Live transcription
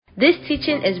This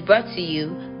teaching is brought to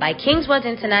you by Kingsword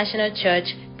International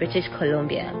Church, British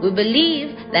Columbia. We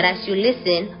believe that as you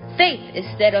listen, faith is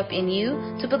stirred up in you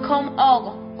to become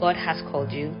all God has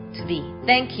called you to be.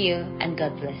 Thank you, and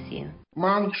God bless you.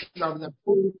 Man should have been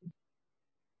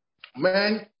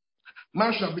afraid.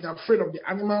 Man should have been afraid of the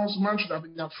animals. Man should have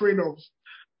been afraid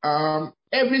of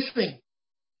everything.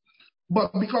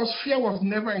 But because fear was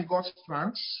never in God's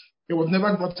plans, it was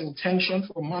never God's intention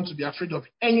for man to be afraid of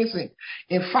anything.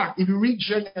 In fact, if you read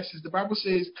Genesis, the Bible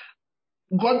says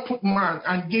God put man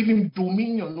and gave him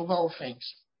dominion over all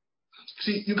things.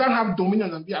 See, you can't have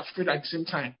dominion and be afraid at the same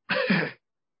time.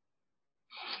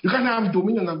 You can't have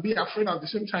dominion and be afraid at the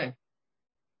same time.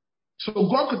 So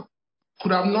God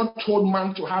could have not told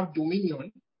man to have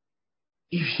dominion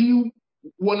if he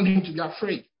wanted him to be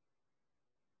afraid.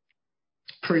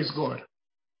 Praise God.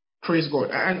 Praise God.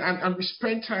 And we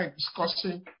spent time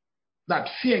discussing that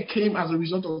fear came as a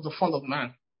result of the fall of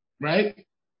man, right?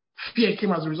 Fear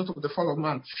came as a result of the fall of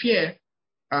man. Fear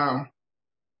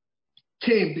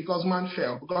came because man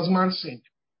fell, because man sinned.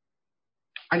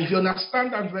 And if you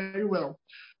understand that very well,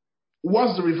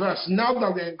 what's the reverse? Now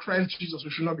that we're in Christ Jesus,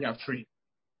 we should not be afraid.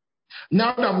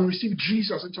 Now that we receive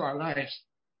Jesus into our lives,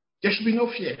 there should be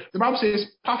no fear. The Bible says,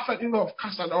 perfect love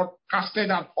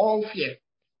casted out all fear.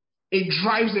 It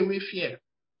drives away fear.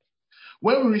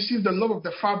 When we receive the love of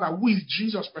the Father, who is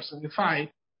Jesus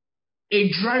personified,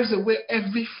 it drives away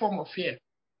every form of fear.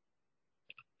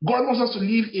 God wants us to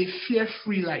live a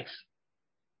fear-free life.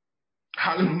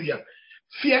 Hallelujah.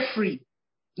 Fear-free.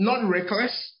 Not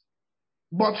reckless,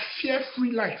 but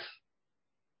fear-free life.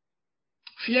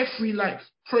 Fear-free life.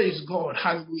 Praise God.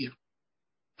 Hallelujah.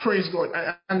 Praise God.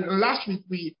 And last week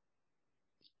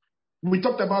we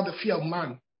talked about the fear of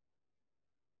man.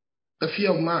 The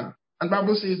fear of man. And the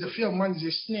Bible says the fear of man is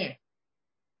a snare.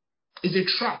 It's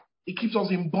a trap. It keeps us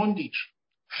in bondage.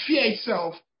 Fear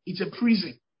itself is a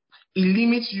prison. It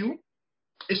limits you.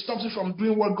 It stops you from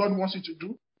doing what God wants you to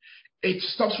do. It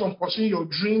stops you from pursuing your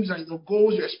dreams and your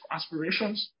goals, your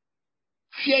aspirations.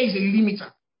 Fear is a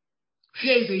limiter.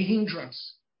 Fear is a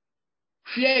hindrance.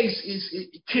 Fear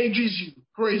it cages you.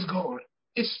 Praise God.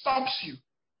 It stops you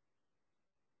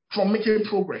from making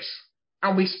progress.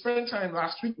 And we spent time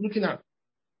last week looking at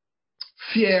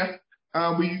fear.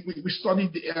 We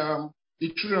studied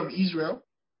the children of Israel.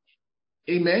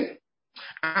 Amen.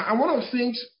 And one of the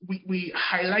things we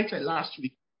highlighted last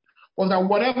week was that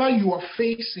whatever you are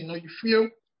facing or you feel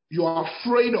you are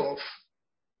afraid of,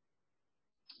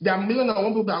 there are millions of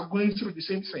people that are going through the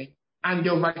same thing and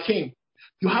they overcame.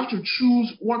 You have to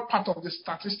choose what part of the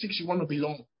statistics you want to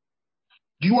belong.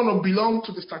 Do you want to belong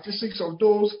to the statistics of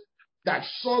those that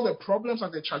saw the problems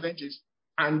and the challenges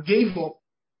and gave up,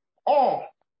 or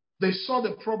they saw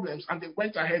the problems and they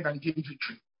went ahead and gained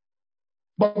victory?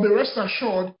 But be rest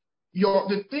assured,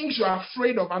 the things you are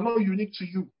afraid of are not unique to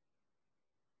you.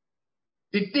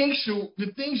 The things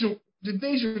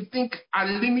you think are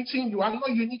limiting you are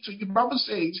not unique to you. The Bible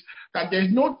says that there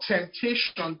is no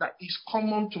temptation that is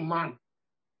common to man.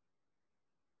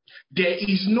 There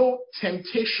is no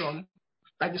temptation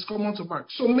that is common to man.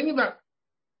 So meaning that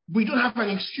we don't have an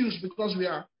excuse because we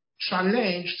are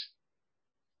challenged.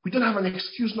 We don't have an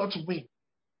excuse not to win.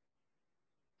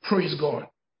 Praise God.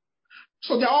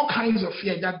 So there are all kinds of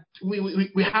fear that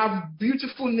we have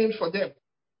beautiful names for them.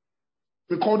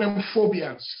 We call them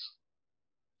phobias.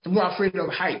 People are afraid of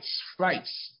heights,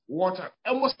 flights, water,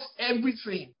 almost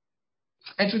everything.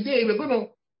 And today we're going to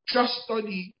just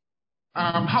study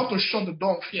how to shut the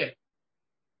door of fear,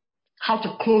 how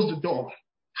to close the door,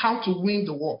 how to win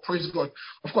the war. Praise God.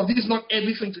 Of course, this is not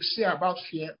everything to say about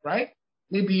fear, right?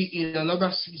 Maybe in another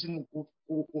season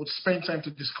we'll spend time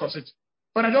to discuss it.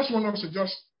 But I just want us to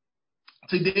just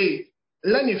today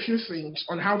learn a few things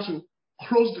on how to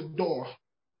close the door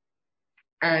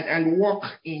and walk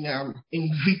in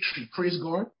victory. Praise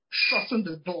God. Shutting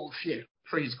the door of fear.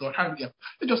 Praise God. Hallelujah.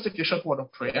 Let's just take a short word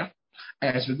of prayer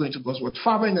as we go into God's word.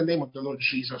 Father, in the name of the Lord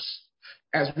Jesus,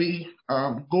 as we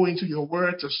go into your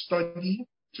word to study,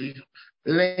 to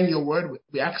learn your word,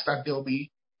 we ask that there will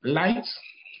be light,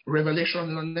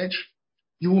 revelation, knowledge.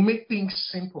 You will make things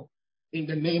simple in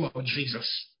the name of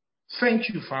Jesus. Thank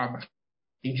you, Father.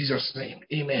 In Jesus' name.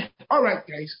 Amen. All right,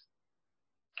 guys.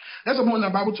 Let's open the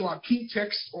Bible to our key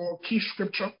text or key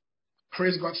scripture.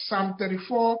 Praise God. Psalm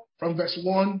 34 from verse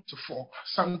 1 to 4.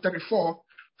 Psalm 34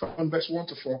 from verse 1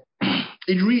 to 4.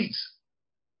 It reads,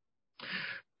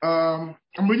 I'm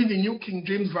reading the New King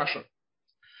James Version.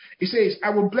 It says, I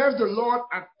will bless the Lord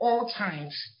at all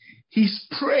times. His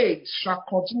praise shall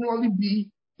continually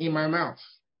be in my mouth.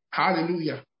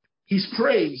 Hallelujah. His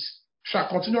praise shall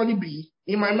continually be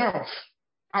in my mouth.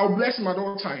 I will bless him at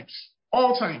all times.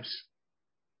 All times.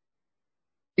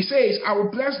 It says, I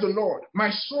will bless the Lord. My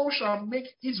soul shall make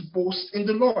its boast in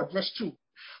the Lord. Verse 2.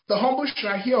 The humble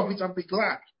shall hear of it and be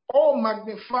glad. Oh,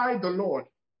 magnify the Lord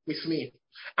with me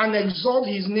and exalt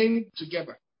his name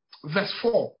together. Verse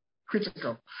 4.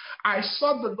 Critical. I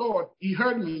sought the Lord, he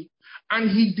heard me, and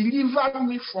he delivered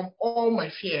me from all my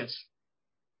fears.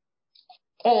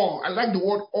 All. I like the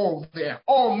word all there.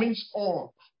 All means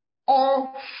all.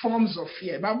 All forms of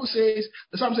fear. The Bible says,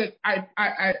 the psalm said,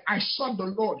 I sought the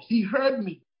Lord, he heard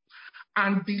me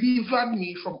and delivered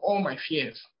me from all my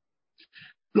fears.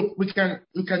 Look, we can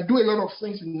do a lot of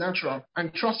things in natural,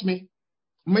 and trust me,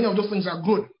 many of those things are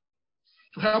good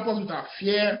to help us with our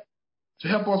fear, to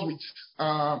help us with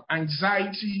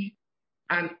anxiety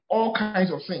and all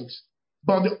kinds of things.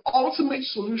 But the ultimate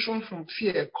solution from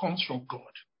fear comes from God.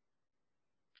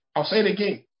 I'll say it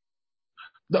again.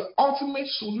 The ultimate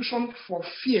solution for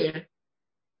fear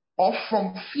or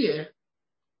from fear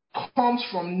comes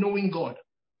from knowing God.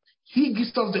 He gives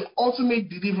us the ultimate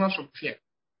deliverance from fear.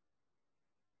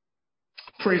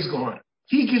 Praise God.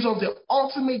 He gives us the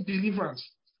ultimate deliverance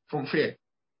from fear.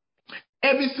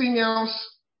 Everything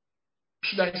else,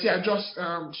 should I say, are just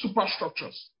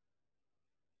superstructures.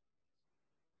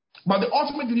 But the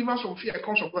ultimate deliverance from fear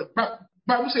comes from God. But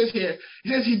Bible says here, it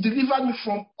says he delivered me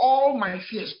from all my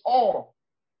fears. All.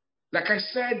 Like I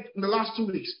said in the last 2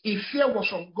 weeks, if fear was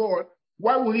from God,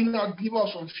 why would he not deliver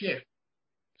us from fear?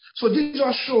 So this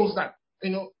just shows that,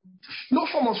 no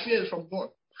form of fear is from God.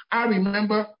 I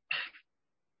remember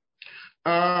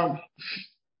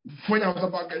when I was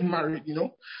about getting married,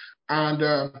 and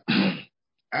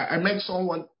I met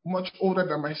someone much older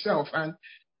than myself, and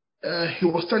he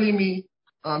was telling me,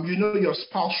 your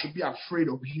spouse should be afraid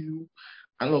of you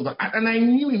and all that. And I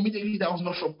knew immediately that was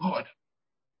not from God.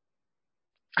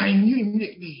 I knew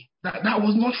immediately that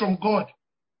was not from God.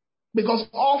 Because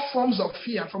all forms of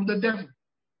fear are from the devil.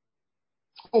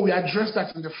 Oh, we addressed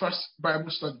that in the first Bible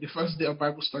study, the first day of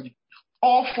Bible study.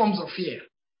 All forms of fear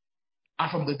are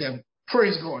from the devil.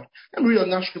 Praise God. Let me read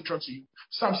another scripture to you.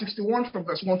 Psalm 61 from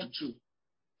verse 1 to 2.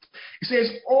 It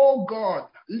says, Oh God,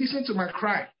 listen to my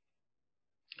cry.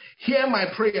 Hear my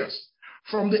prayers.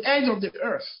 From the ends of the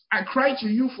earth, I cry to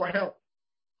you for help.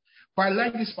 But I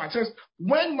like this part. It says,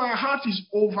 when my heart is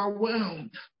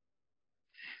overwhelmed,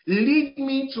 lead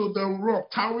me to the rock,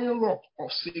 towering rock of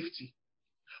safety.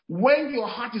 When your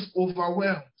heart is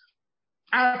overwhelmed,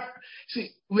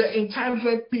 we're in times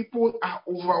where people are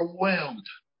overwhelmed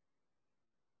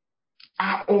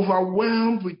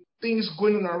with things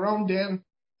going on around them,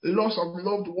 loss of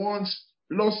loved ones,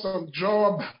 loss of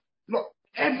job,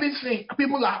 everything.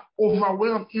 People are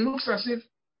overwhelmed. It looks as if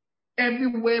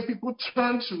everywhere people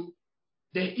turn to,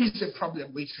 there is a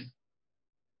problem waiting.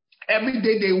 Every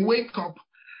day they wake up,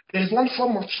 there's one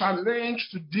form of challenge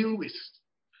to deal with.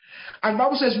 And the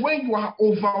Bible says, when you are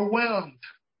overwhelmed,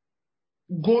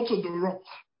 go to the rock.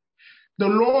 The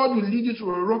Lord will lead you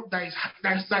to a rock that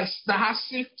has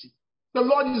safety. The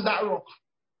Lord is that rock.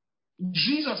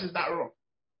 Jesus is that rock.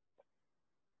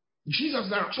 Jesus is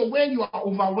that rock. So when you are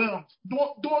overwhelmed,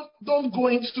 don't go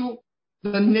into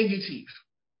the negative.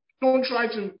 Don't try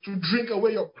to drink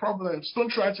away your problems. Don't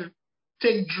try to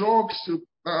take drugs to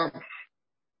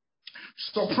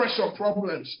suppress your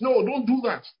problems. No, don't do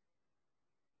that.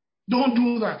 Don't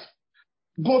do that.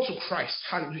 Go to Christ.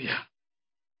 Hallelujah.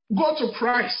 Go to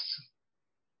Christ.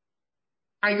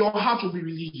 And your heart will be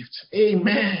relieved.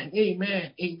 Amen.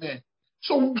 Amen. Amen.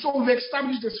 So we've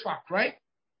established this fact, right?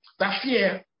 That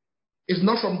fear is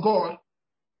not from God.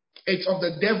 It's of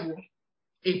the devil.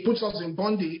 It puts us in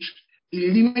bondage.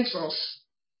 It limits us.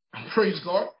 Praise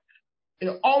God.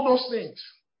 All those things.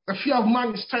 The fear of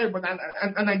man is terrible.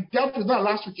 And I dealt with that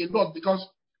last week a lot, because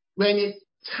we're in a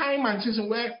time and season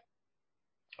where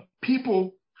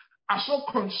people are so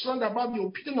concerned about the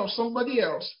opinion of somebody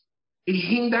else, it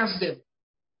hinders them.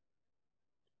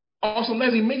 Or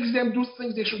sometimes it makes them do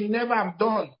things they should never have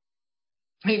done.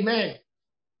 Amen.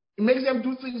 It makes them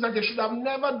do things that they should have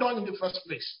never done in the first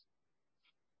place.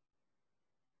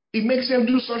 It makes them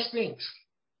do such things.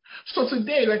 So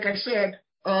today, like I said,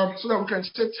 so that we can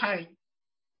save time,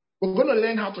 we're going to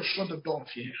learn how to shut the door of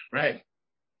fear, right?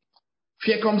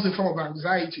 Fear comes in the form of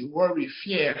anxiety, worry,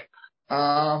 fear,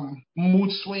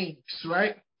 mood swings,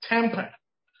 right? Temper.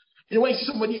 When you see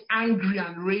somebody angry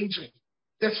and raging,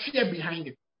 there's fear behind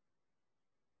it.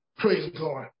 Praise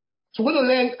God. So we're going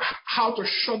to learn how to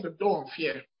shut the door of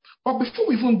fear. But before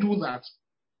we even do that,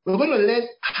 we're going to learn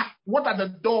what are the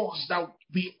doors that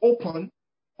we open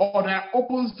or that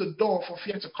opens the door for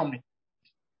fear to come in.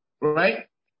 Right?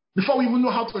 Before we even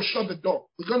know how to shut the door,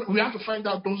 we have to find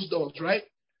out those doors, right?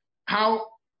 How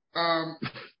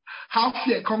how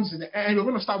fear comes in the air. And we're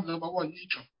going to start with number one,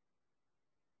 nature.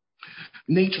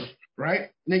 Nature,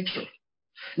 right? Nature.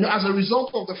 As a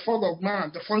result of the fall of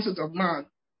man, the fall of man,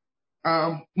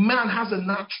 man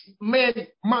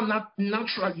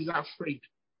naturally is afraid.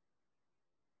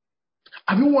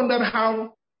 Have you wondered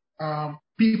how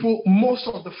most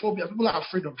of the phobia, people are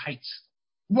afraid of heights,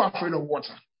 people are afraid of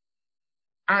water,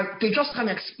 and they just can't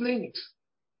explain it.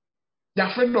 They're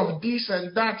afraid of this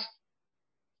and that.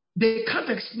 They can't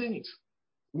explain it.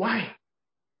 Why?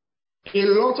 A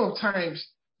lot of times,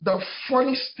 the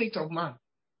funny state of man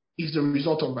is the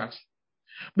result of that.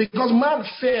 Because man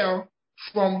fell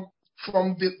from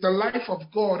the life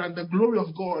of God and the glory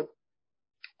of God,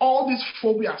 all these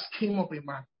phobias came up in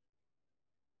man.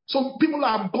 So people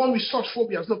are born with such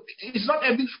phobias. Look, it's not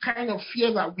every kind of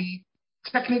fear that we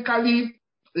technically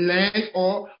learn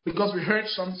or because we heard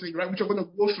something, right, which we're going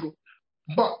to go through.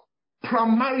 But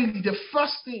primarily, the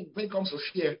first thing when it comes to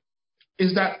fear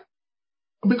is that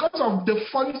because of the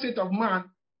fallen state of man,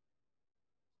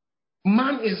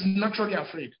 man is naturally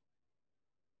afraid.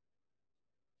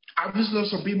 I've just known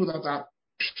some people that are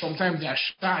sometimes they are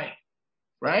shy,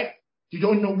 right? You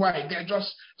don't know why.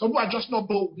 Some people are just not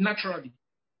bold naturally.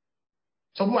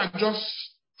 Some people are just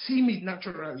timid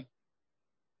naturally.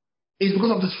 It's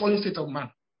because of this fallen state of man.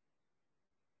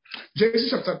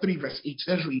 Genesis chapter 3, verse 8.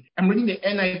 Let's read. I'm reading the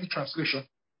NIV translation.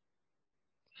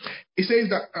 It says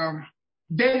that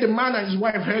then the man and his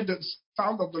wife heard the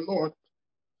sound of the Lord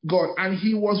God, and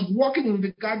he was walking in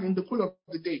the garden in the cool of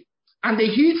the day. And they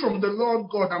hid from the Lord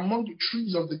God among the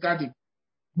trees of the garden.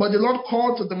 But the Lord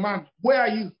called to the man, "Where are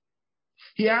you?"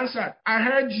 He answered, "I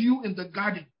heard you in the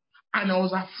garden, and I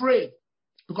was afraid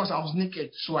because I was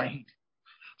naked, so I hid."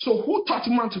 So who taught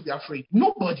man to be afraid?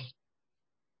 Nobody.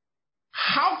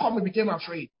 How come he became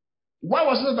afraid? Why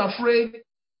was he not afraid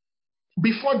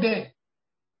before then?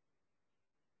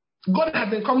 God had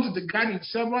been coming to the garden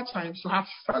several times to have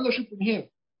fellowship with him.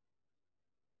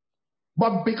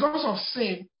 But because of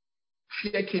sin,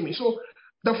 fear came in. So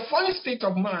the fallen state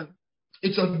of man,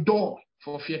 it's a door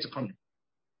for fear to come in.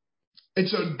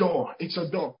 It's a door. It's a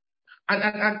door.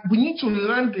 And we need to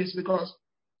learn this because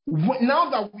now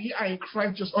that we are in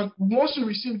Christ, just once you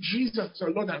receive Jesus as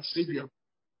our Lord and Savior,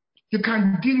 you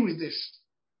can deal with this.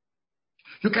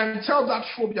 You can tell that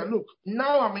phobia, look,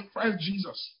 now I'm in Christ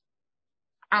Jesus.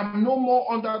 I'm no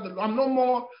more under the law. I'm no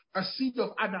more a seed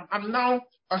of Adam. I'm now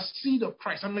a seed of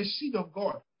Christ. I'm a seed of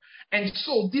God. And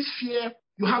so this fear,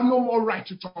 you have no more right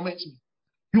to torment me.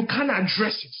 You can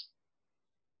address it.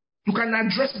 You can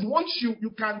address it. Once you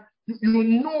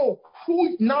know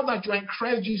who, now that you're in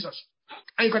Christ Jesus,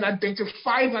 and you can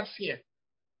identify that fear.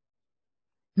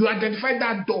 You identify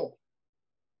that door.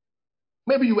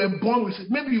 Maybe you were born with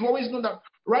it. Maybe you've always known that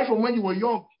right from when you were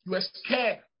young, you were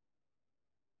scared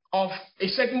of a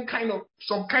certain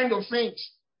some kind of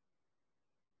things.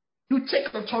 You take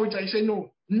authority and you say,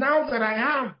 no, now that I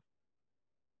am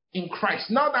in Christ,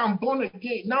 now that I'm born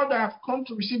again, now that I've come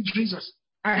to receive Jesus,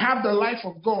 I have the life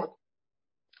of God.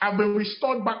 I've been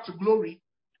restored back to glory.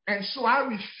 And so I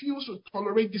refuse to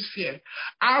tolerate this fear.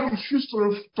 I refuse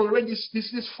to tolerate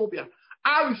this phobia.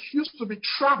 I refuse to be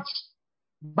trapped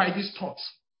by these thoughts.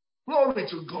 Glory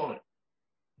to God.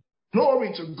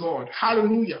 Glory to God.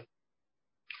 Hallelujah.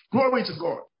 Glory to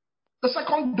God. The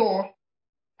second door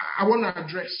I want to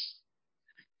address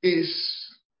is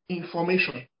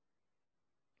information.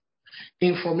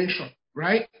 Information,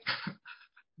 right?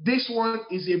 This one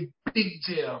is a big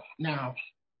deal now.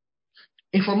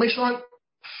 Information,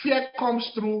 fear comes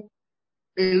through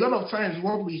a lot of times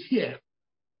what we hear,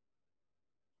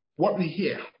 what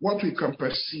we can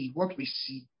perceive, what we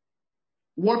see,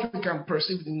 what we can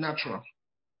perceive in natural.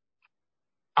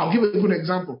 I'll give a good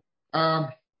example.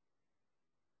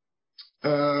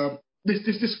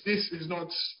 This is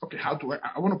not okay. How do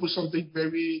I want to put something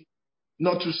very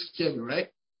not too scary, right?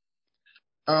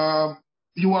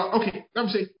 You are okay. Let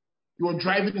me say you are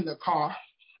driving in the car,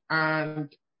 and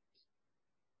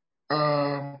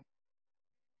I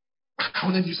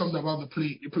want to do something about the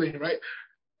plane, right?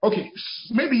 Okay,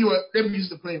 maybe let me use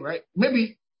the plane, right?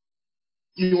 Maybe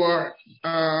you are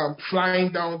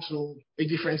flying down to a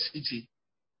different city,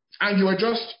 and you are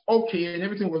just okay, and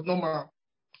everything was normal,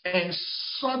 and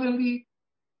suddenly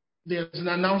there's an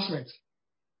announcement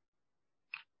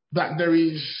that there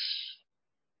is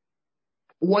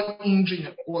one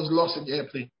engine was lost in the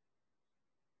airplane.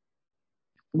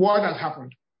 What has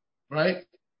happened, right?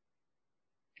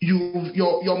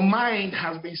 Your mind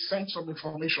has been sent some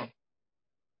information,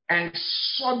 and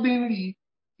suddenly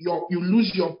you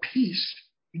lose your peace,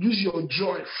 you lose your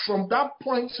joy. From that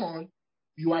point on,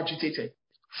 you are agitated.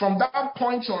 From that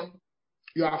point on,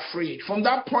 You are afraid. From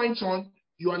that point on,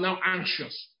 you are now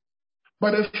anxious.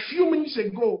 But a few minutes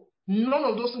ago, none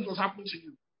of those things was happening to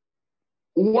you.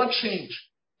 What changed?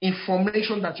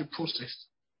 Information that you processed.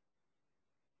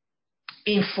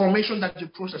 Information that you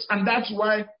process. And that's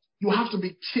why you have to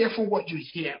be careful what you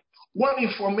hear. What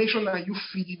information are you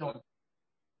feeding on?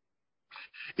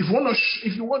 If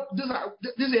you want,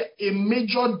 this is a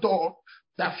major door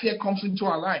that fear comes into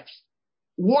our lives.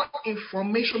 What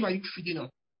information are you feeding on?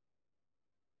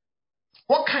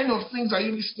 What kind of things are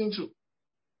you listening to?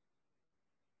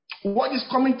 What is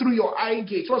coming through your eye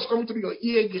gates? What's coming through your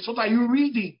ear gates? What are you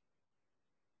reading?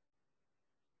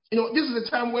 This is the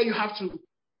time where you have to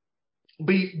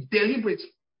be deliberate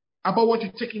about what you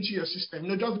take into your system.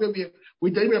 Just the way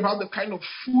we're deliberate about the kind of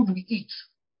food we eat.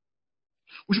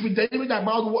 We should be deliberate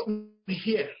about what we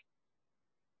hear.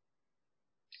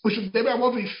 We should be deliberate about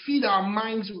what we feed our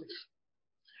minds with.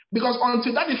 Because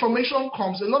until that information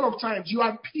comes, a lot of times you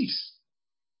are at peace.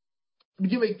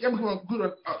 Give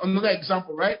another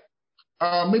example, right?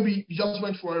 Maybe you just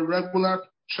went for a regular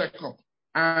checkup,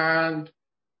 and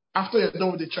after you're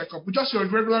done with the checkup, just your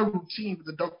regular routine with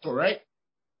the doctor, right?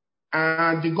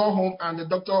 And you go home, and the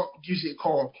doctor gives you a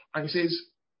call, and he says,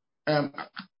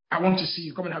 I want to see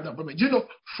you. Come and have that appointment.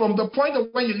 From the point of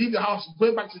when you leave your house,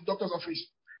 going back to the doctor's office,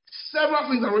 several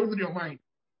things are running through your mind.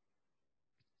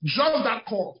 Just that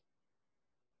call.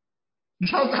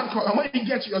 And when you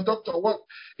get to your doctor,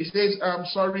 he says, I'm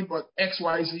sorry, but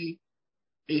XYZ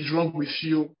is wrong with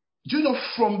you.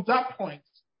 From that point,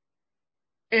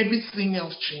 everything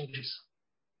else changes.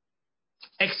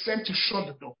 Except to shut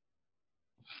the door.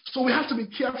 So we have to be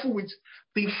careful with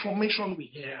the information we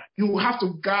hear. You have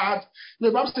to guard.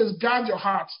 The Bible says, guard your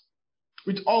heart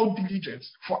with all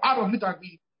diligence. For out of it are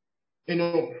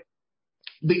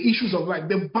the issues of life,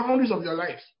 the boundaries of your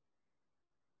life.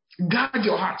 Guard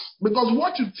your heart. Because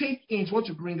what you take in is what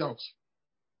you bring out.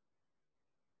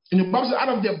 The Bible says, out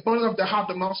of the abundance of the heart,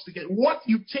 the mouth speaketh. What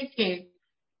you take in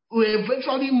will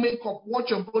eventually make up what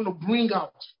you're going to bring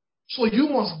out. So you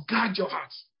must guard your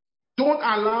heart. Don't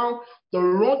allow the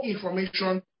wrong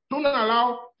information. Don't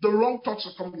allow the wrong thoughts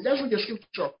to come. Let's read the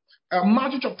scripture.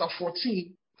 Matthew chapter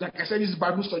 14. Like I said, this is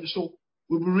Bible study. So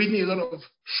we'll be reading a lot of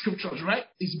scriptures, right?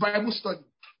 It's Bible study.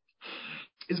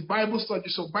 It's Bible study.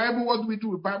 So Bible, what do we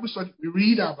do with Bible study? We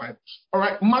read our Bibles. All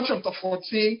right. Matthew chapter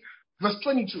 14, verse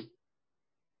 22.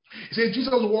 It says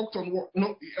Jesus walked on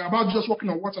water. About just walking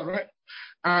on water, right?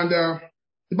 And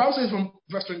the Bible says from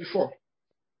verse 24.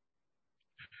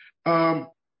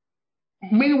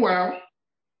 Meanwhile,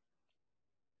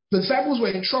 the disciples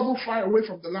were in trouble far away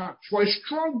from the land, for a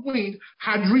strong wind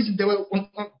had risen.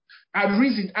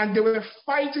 And they were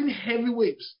fighting heavy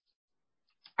waves.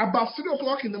 About 3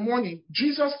 o'clock in the morning,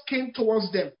 Jesus came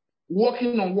towards them,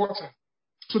 walking on water.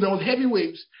 So there was heavy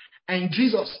waves, and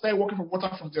Jesus started walking on water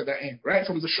from the other end, right,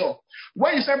 from the shore.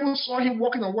 When the disciples saw him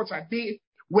walking on water, they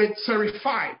were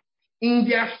terrified. In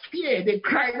their fear, they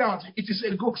cried out, "It is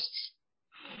a ghost."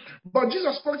 But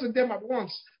Jesus spoke to them at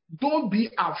once. "Don't be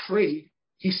afraid,"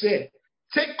 he said.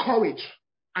 "Take courage,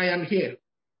 I am here."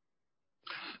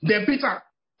 Then Peter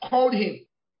called him,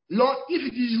 "Lord,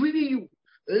 if it is really you,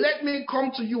 let me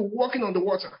come to you walking on the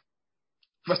water."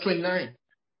 Verse 29.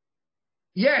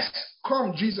 "Yes,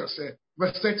 come," Jesus said.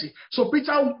 Verse 30. So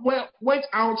Peter went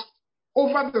out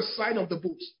over the side of the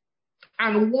boat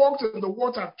and walked on the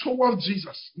water towards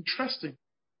Jesus. Interesting.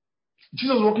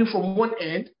 Jesus was walking from one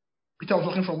end. Peter was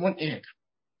walking from one end.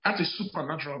 That is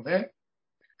supernatural, man.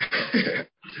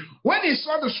 When he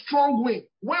saw the strong wind,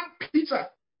 when Peter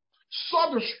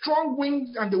saw the strong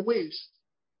wind and the waves,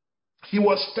 he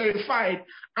was terrified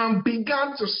and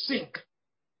began to sink.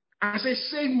 And said,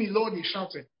 "Save me, Lord," he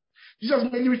shouted.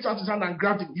 Jesus merely reached out his hand and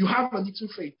grabbed him. "You have a little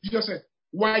faith." Jesus said,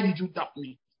 "Why did you doubt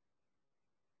me?"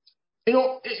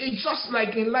 It's just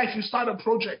like in life, you start a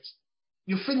project.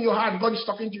 You feel in your heart God is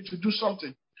talking to you to do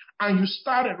something. And you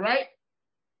started, right?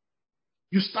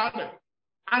 You started.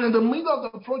 And in the middle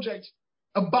of the project,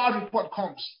 a bad report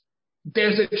comes.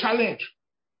 There's a challenge.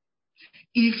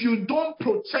 If you don't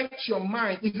protect your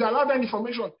mind, if you allow that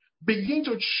information begin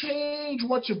to change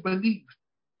what you believe,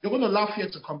 you're going to allow fear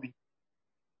to come in.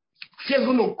 Fear is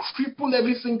going to cripple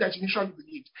everything that you initially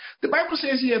believed. The Bible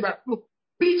says here that, look,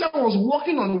 Peter was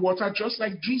walking on the water just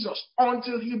like Jesus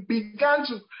until he began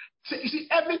to you see,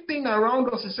 everything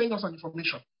around us is sending us an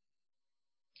information.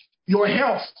 Your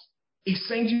health is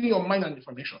sending your mind an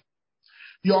information.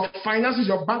 Your finances,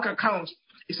 your bank account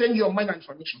is sending your mind an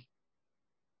information.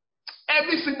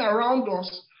 Everything around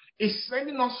us is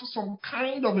sending us some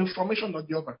kind of information or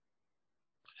the other.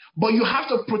 But you have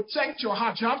to protect your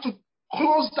heart. You have to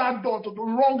close that door to the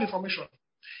wrong information.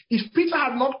 If Peter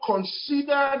had not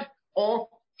considered or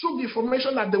took the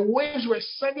information that the waves were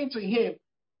sending to him,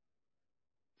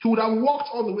 he would have walked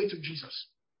all the way to Jesus.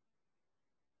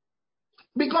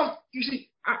 Because, you see,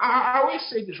 I always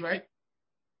say this, right?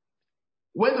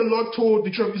 When the Lord told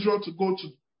the children of Israel to go to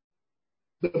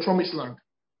the promised land,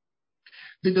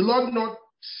 did the Lord not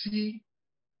see,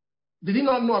 did he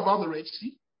not know about the Red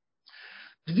Sea?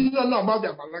 Did he not know about the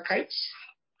Amalekites?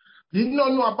 Did he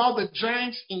not know about the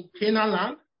giants in Canaan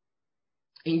land,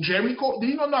 in Jericho? Did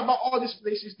he not know about all these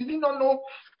places? Did he not know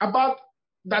about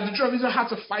that the children of Israel had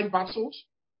to fight battles?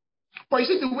 But you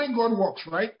see the way God works,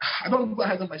 right? I don't go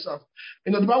ahead of myself.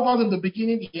 You know, the Bible calls in the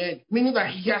beginning, the end, meaning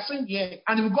that he has seen the end.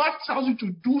 And if God tells you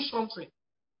to do something,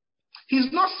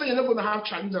 he's not saying you're not going to have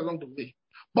challenges along the way.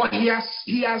 But he has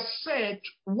said,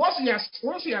 once he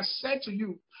has said to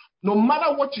you, no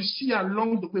matter what you see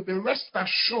along the way, be rest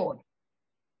assured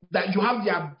that you have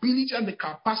the ability and the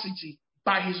capacity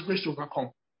by his grace to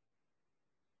overcome.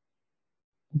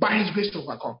 By his grace to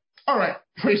overcome. All right,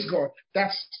 praise God.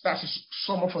 That's a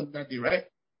sum up for that day, right?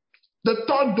 The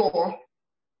third door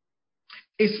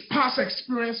is past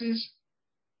experiences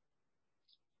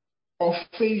of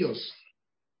failures.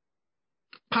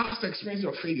 Past experiences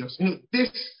of failures. You know, this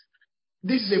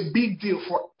is a big deal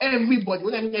for everybody.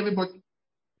 When I mean everybody,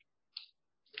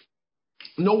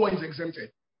 no one is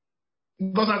exempted.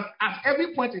 Because at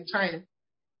every point in time,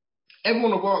 every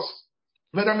one of us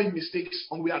whether made mistakes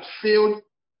or we had failed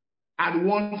at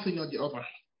one thing or the other.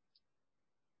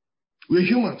 We're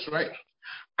humans, right?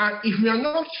 And if we are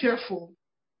not careful,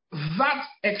 that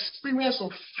experience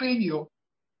of failure,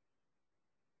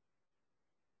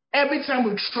 every time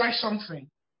we try something,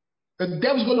 the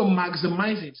devil's going to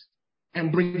maximize it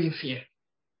and bring in fear.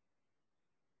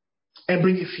 And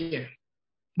bring in fear.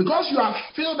 Because you have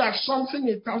failed at something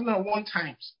 1,001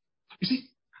 times. You see,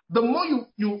 the more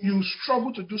you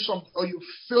struggle to do something or you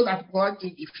fail at one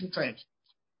thing a few times,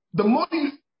 the more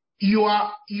you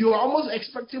are almost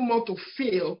expecting more to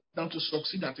fail than to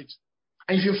succeed at it.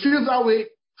 And if you feel that way,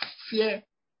 fear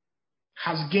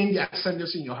has gained the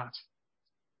ascendancy in your heart.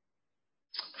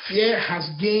 Fear has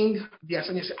gained the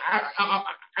ascendancy.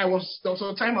 There was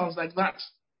a time I was like that.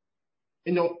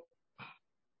 You know,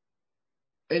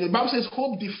 and the Bible says,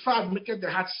 hope deferred maketh the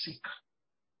heart sick.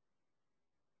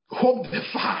 Hope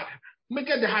deferred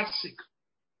maketh the heart sick.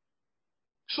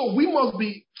 So we must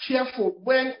be careful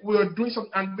when we're doing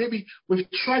something and maybe we've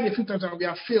tried a few times and we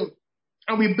have failed.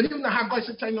 And we believe that how God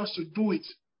is telling us to do it.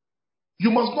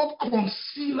 You must not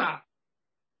conceal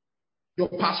your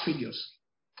past failures.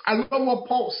 I love what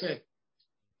Paul said.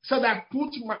 He said, I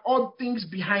put my all things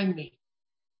behind me.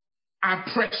 I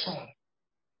press on.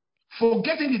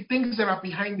 Forgetting the things that are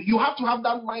behind me. You have to have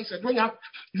that mindset. If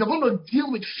you're going to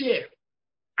deal with fear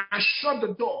and shut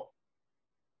the door,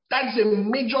 that is a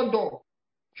major door.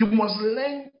 You must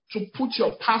learn to put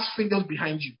your past failures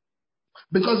behind you.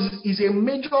 Because it's a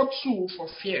major tool for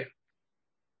fear.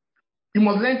 You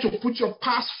must learn to put your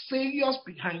past failures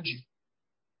behind you.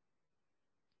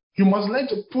 You must learn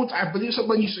to put, I believe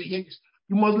somebody needs to hear this.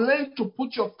 You must learn to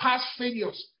put your past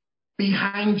failures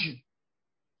behind you.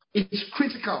 It's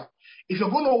critical. If you're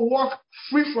going to walk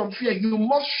free from fear, you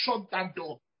must shut that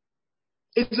door.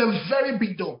 It's a very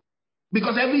big door.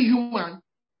 Because every human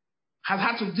has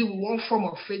had to deal with one form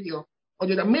of failure or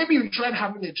the other. Maybe you tried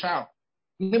having a child.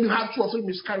 Maybe you had 2 or 3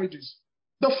 miscarriages.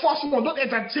 The first one, don't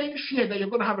entertain fear that you're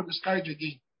going to have a miscarriage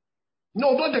again.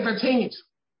 No, don't entertain it.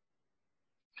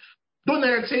 Don't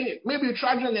entertain it. Maybe you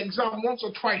tried an exam once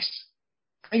or twice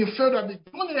and you failed at it.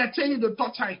 Don't entertain it the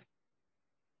third time.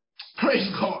 Praise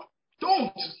God.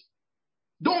 Don't.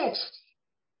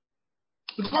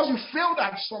 Because you failed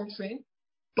at something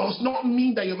does not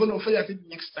mean that you're going to fail at it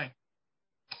next time.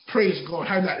 Praise God.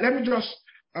 Let me just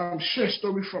share a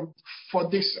story for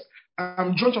this.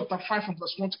 John chapter 5 from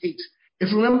verse 1 to 8.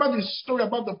 If you remember the story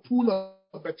about the pool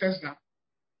of Bethesda,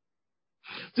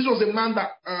 this was a man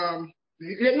that,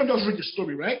 let me just read the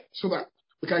story, right? So that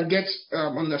we can get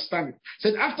understanding. It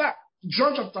said, after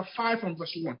John chapter 5 from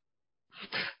verse 1.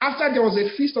 After there was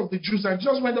a feast of the Jews, and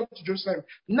Jesus went up to Jerusalem.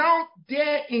 Now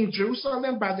there in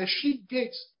Jerusalem by the sheep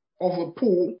gate of a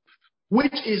pool,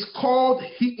 which is called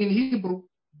in Hebrew,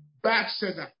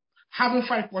 Bethesda, having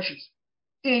 5 porches.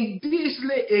 In this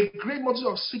lay a great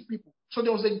multitude of sick people. So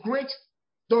there was a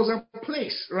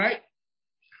place, right,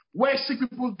 where sick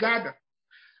people gather.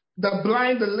 The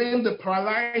blind, the lame, the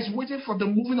paralyzed, waiting for the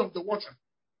moving of the water.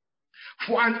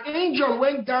 For an angel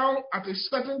went down at a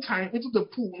certain time into the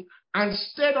pool and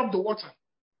stirred up the water.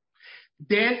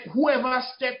 Then whoever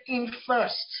stepped into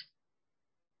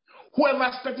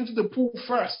the pool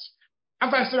first,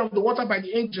 after I stirred up the water by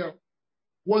the angel,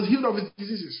 was healed of his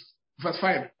diseases. Verse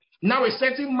 5. Now a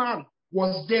certain man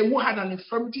was there who had an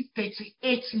infirmity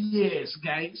 38 years,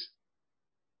 guys.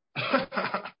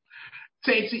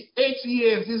 38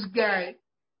 years, this guy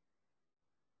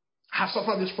has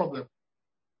suffered this problem.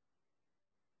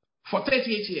 For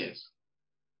 38 years.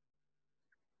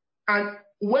 And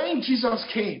when Jesus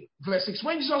came, verse 6,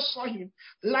 when Jesus saw him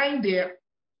lying there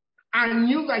and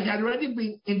knew that he had already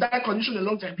been in that condition a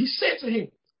long time, he said to him,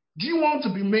 do you want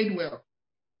to be made well?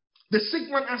 The sick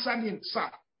man answered him, sir,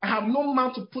 I have no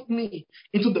man to put me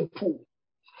into the pool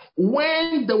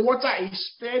when the water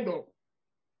is stirred up.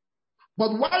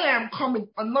 But while I am coming,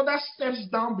 another steps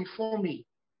down before me.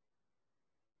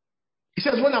 He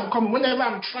says, when I'm coming, whenever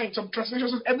I'm trying, some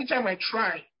translations says, every time I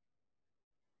try,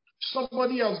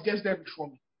 somebody else gets there before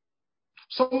me.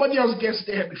 Somebody else gets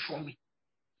there before me.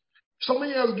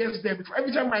 Somebody else gets there before.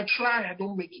 Every time I try, I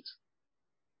don't make it.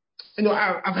 You know,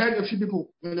 I've heard a few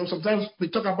people, you know, sometimes we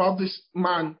talk about this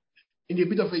man in a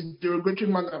bit of a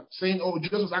derogatory manner, saying, oh,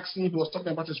 Jesus was asking him, he was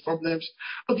talking about his problems.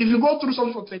 Look, if you go through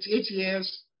something for 38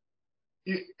 years,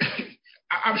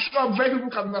 I'm sure very people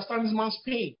can understand this man's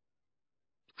pain.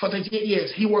 For 38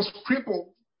 years, he was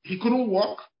crippled. He couldn't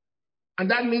walk. And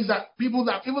that means that people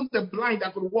that, even the blind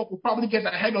that could walk, will probably get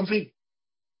ahead of him.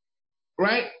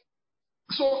 Right?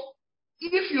 So,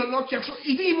 if you're not careful,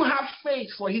 he didn't even have faith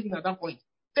for healing at that point.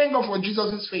 Thank God for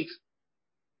Jesus' faith.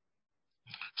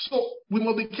 So, we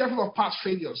must be careful of past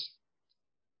failures.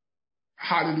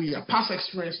 Hallelujah. Past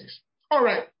experiences. All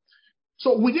right.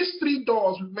 So, with these three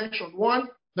doors we mentioned, one,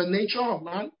 the nature of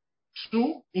man.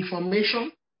 Two,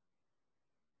 information.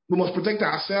 We must protect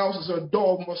ourselves as a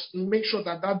door. We must make sure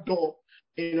that that door,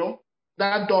 you know,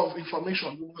 that door of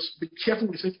information, we must be careful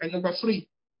with it. And number three,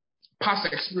 past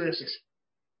experiences.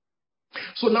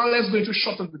 So now let's go into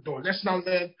shutting the door. Let's now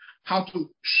learn how to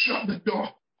shut the door.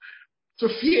 So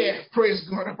fear, praise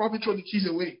God, I probably throw the keys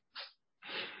away.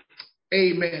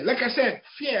 Amen. Like I said,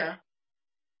 fear,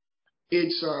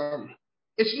 it's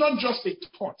not just a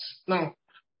thought. Now,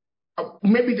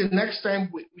 maybe the next time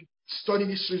we study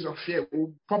this series of fear,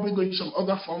 we'll probably go into some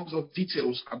other forms of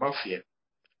details about fear.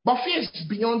 But fear is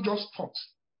beyond just thoughts.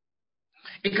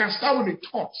 It can start with a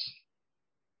thought.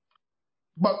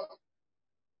 But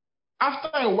after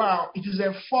a while, it is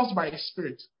enforced by a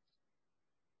spirit.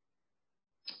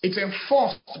 It's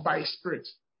enforced by a spirit.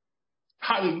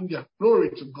 Hallelujah. Glory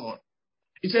to God.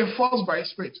 It's enforced by a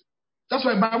spirit. That's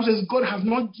why the Bible says God has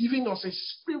not given us a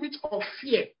spirit of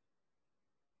fear.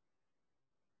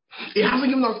 He hasn't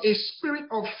given us a spirit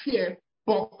of fear,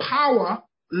 but power,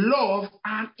 love,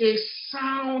 and a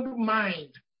sound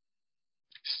mind.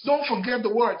 Don't forget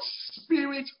the word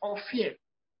spirit of fear.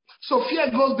 So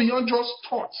fear goes beyond just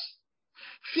thoughts.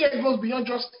 Fear goes beyond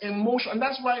just emotion. And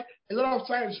that's why a lot of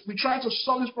times we try to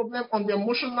solve this problem on the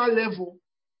emotional level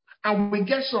and we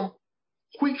get some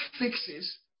quick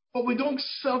fixes, but we don't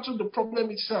settle the problem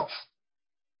itself.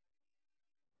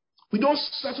 We don't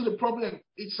settle the problem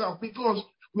itself because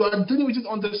we are dealing with it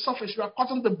on the surface. We are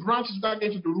cutting the branches without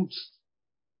getting to the roots.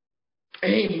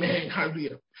 Amen.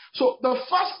 Hallelujah. So the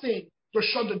first thing to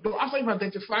shut the door, after you've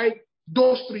identified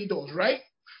those three doors, right?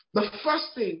 The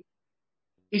first thing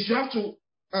is you have to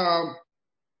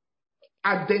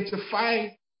identify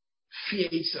fear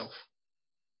itself.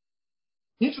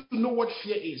 You need to know what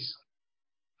fear is.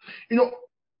 You know,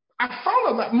 I found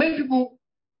out that many people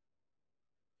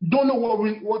don't know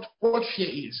what fear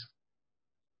is.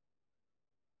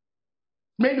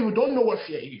 Many people don't know what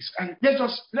fear is. And let's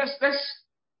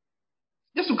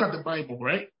look at the Bible,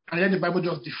 right? And let the Bible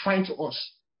just define to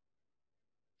us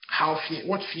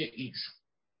what fear is.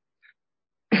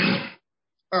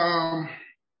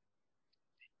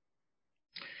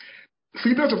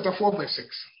 Philippians chapter 4, verse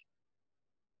 6.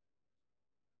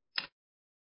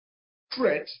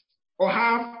 Fret or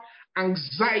have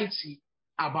anxiety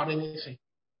about anything.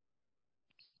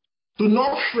 Do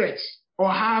not fret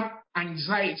or have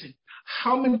anxiety.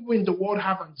 How many people in the world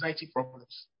have anxiety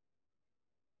problems?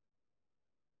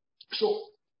 So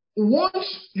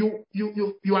once you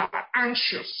are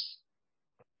anxious,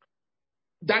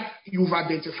 that you've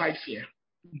identified fear,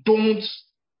 don't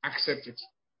accept it.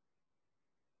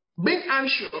 Being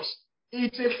anxious,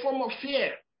 it's a form of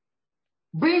fear.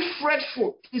 Being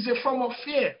fretful is a form of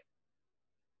fear.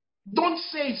 Don't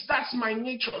say that's my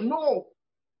nature. No.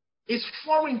 It's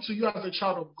foreign to you as a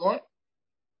child of God.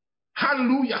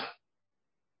 Hallelujah.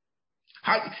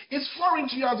 It's foreign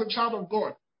to you as a child of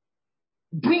God.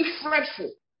 Being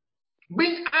fretful,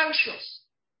 being anxious.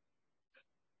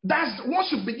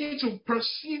 Once you begin to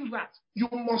perceive that, you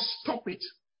must stop it.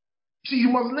 See, you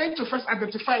must learn to first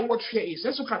identify what fear is.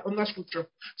 Let's look at another scripture.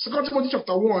 2 Timothy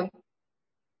chapter 1,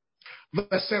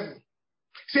 Verse 7. It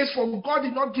says, for God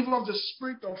did not give us the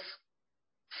spirit of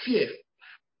fear.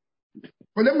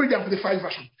 But let me read the Amplified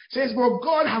version. It says, but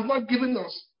God has not given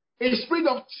us a spirit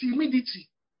of timidity,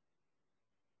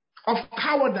 of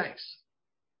cowardice,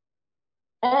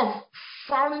 of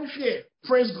fowling fear.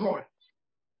 Praise God.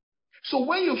 So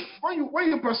when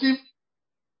you perceive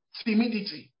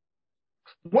timidity,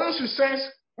 once you sense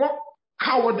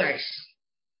cowardice,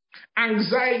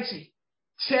 anxiety,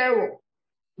 terror,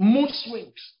 mood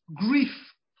swings, grief,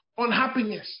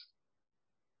 unhappiness,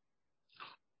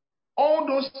 all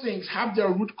those things have their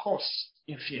root cause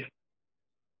in fear.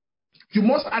 You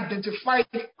must identify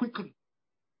it quickly.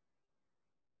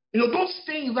 Don't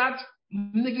stay in that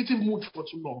negative mood for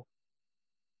too long.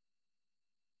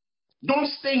 Don't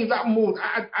stay in that mood.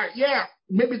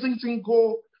 Maybe things didn't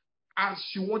go as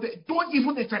you wanted. Don't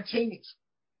even entertain it.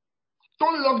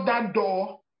 Don't lock that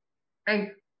door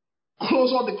and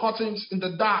close all the curtains in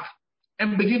the dark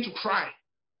and begin to cry.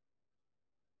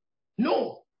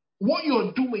 No. What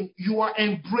you're doing, you are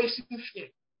embracing fear.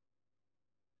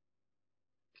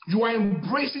 You are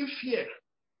embracing fear.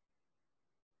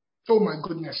 Oh my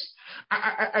goodness.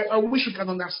 I wish you can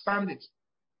understand it.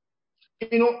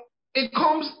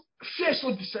 Fear is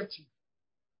so deceptive.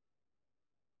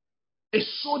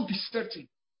 It's so deceptive.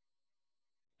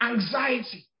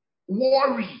 Anxiety,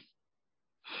 worry.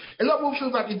 A lot of people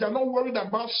feel that if they're not worried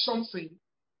about something,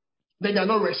 then they're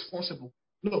not responsible.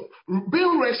 No,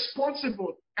 being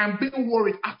responsible and being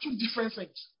worried are two different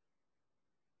things.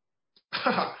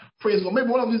 Praise God. Maybe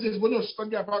one of these days we're going to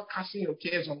study about casting your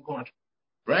cares on God.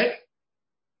 Right?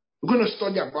 We're going to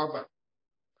study about that.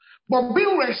 But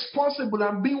being responsible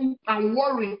and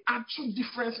worrying are two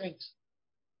different things.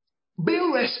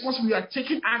 Being responsible, you are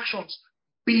taking actions,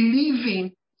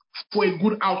 believing for a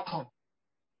good outcome.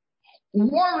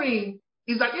 Worrying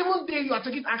is that even though you are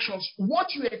taking actions,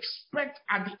 what you expect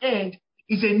at the end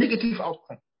is a negative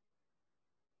outcome.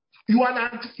 You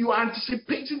are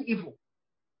anticipating evil.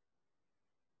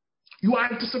 You are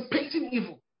anticipating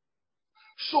evil.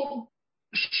 So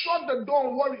shut the door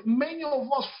and worry. Many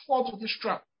of us fall to this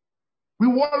trap. We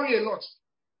worry a lot.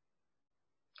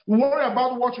 We worry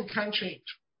about what we can't change.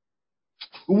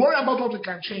 We worry about what we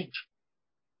can change.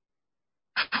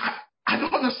 I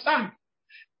don't understand.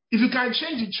 If you can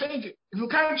change it, change it. If you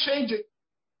can't change it,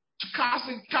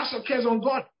 cast your cares on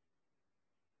God.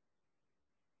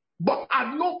 But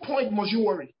at no point must you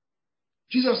worry.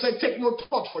 Jesus said, take no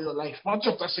thought for your life.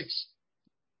 Matthew chapter 6.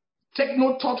 Take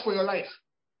no thought for your life.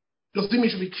 Does it mean you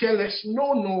should be careless?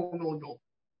 No.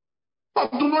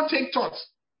 But do not take thoughts.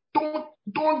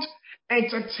 Don't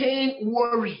entertain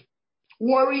worry.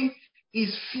 Worry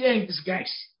is fear in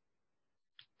disguise.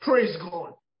 Praise God.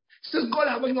 It says God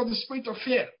has not given us the spirit of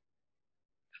fear.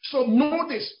 So know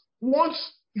this. Once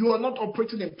you are not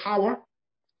operating in power,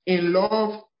 in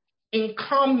love, in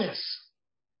calmness,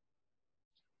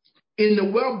 in the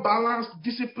well-balanced,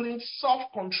 disciplined,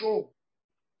 self-control.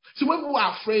 See, when people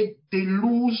are afraid, they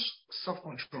lose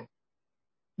self-control.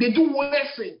 They do weird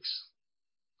things.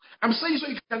 I'm saying so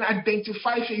you can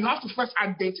identify fear. You have to first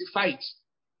identify it.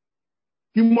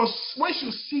 You must, once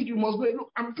you see it, you must go,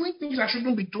 look, I'm doing things I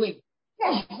shouldn't be doing.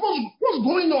 What's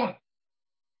going on?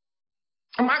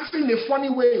 I'm acting in a funny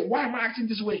way. Why am I acting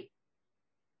this way?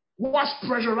 What's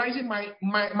pressurizing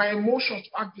my emotions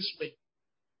to act this way?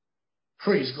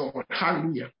 Praise God.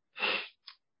 Hallelujah.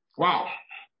 Wow.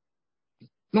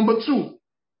 Number two,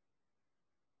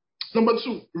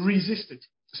 resist it.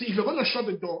 See, if you're going to shut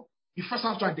the door, you first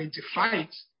have to identify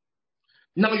it.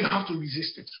 Now you have to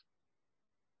resist it.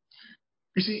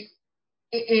 You see,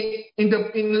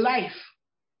 in life,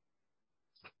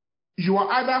 you are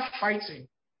either fighting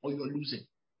or you're losing.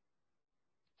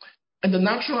 In the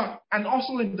natural and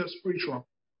also in the spiritual,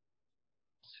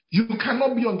 you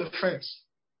cannot be on the fence.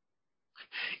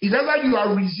 It's either you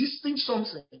are resisting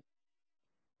something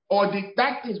or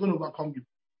that thing is going to overcome you.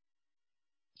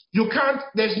 You can't,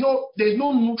 there's no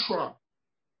neutral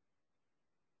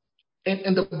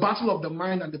in the battle of the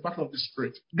mind and the battle of the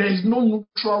spirit. There is no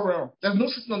neutral realm. There's no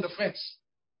sitting on the fence.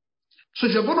 So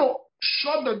if you're going to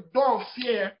shut the door of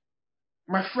fear,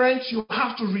 my friends, you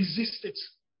have to resist it.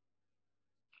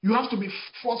 You have to be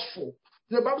forceful.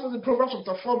 The Bible says in Proverbs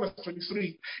chapter 4, verse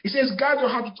 23, it says, guard your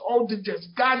heart with all diligence.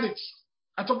 Guard it.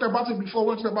 I talked about it before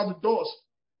when I talked about the doors.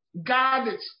 Guard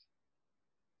it.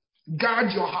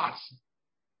 Guard your heart.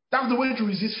 That's the way to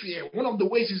resist fear. One of the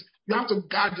ways is you have to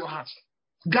guard your heart.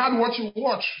 Guard what you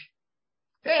watch.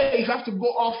 Hey, if you have to go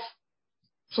off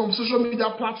some social media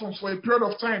platforms for a period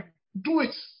of time, do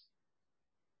it.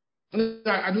 And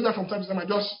I do that from time to time. I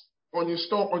just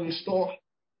uninstall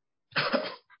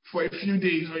for a few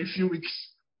days or a few weeks.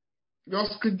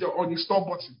 Just click the uninstall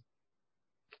button.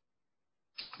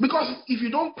 Because if you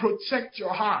don't protect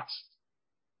your heart,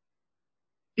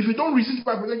 if you don't resist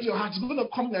by protecting your heart, it's going to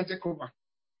come and take over.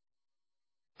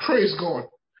 Praise God.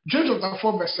 James chapter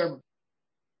 4 verse 7.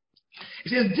 It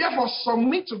says, therefore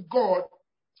submit to God,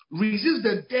 resist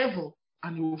the devil,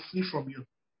 and he will flee from you.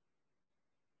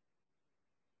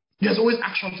 There's always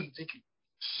action to be taken.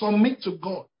 Submit to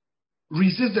God,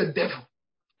 resist the devil,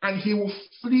 and he will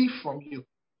flee from you.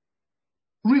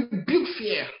 Rebuke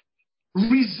fear.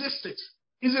 Resist it.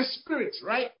 It's a spirit,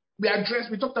 right?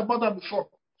 We talked about that before.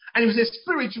 And if it's a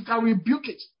spirit, you can rebuke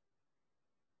it.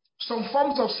 Some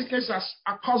forms of sickness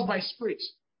are caused by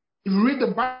spirits. If you read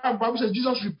the Bible says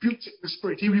Jesus rebuked the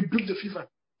spirit. He rebuked the fever.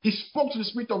 He spoke to the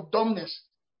spirit of dumbness.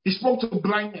 He spoke to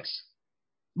blindness.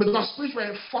 Because spirits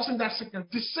were enforcing that sickness.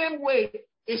 The same way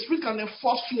a spirit can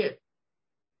enforce fear.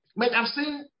 But I've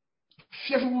seen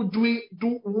fearful people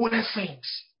do weird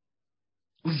things.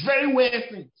 Very weird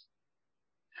things.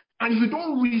 And if you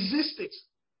don't resist it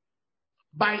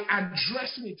by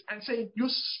addressing it and saying, you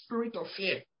spirit of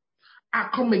fear, I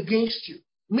come against you.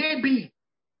 Maybe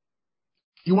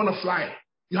you want to fly.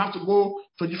 You have to go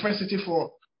to a different city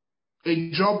for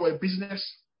a job or a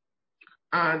business,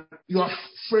 and you're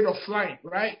afraid of flying,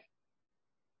 right?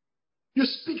 You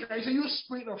speak and you say, you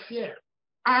spirit of fear,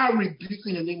 I rebuke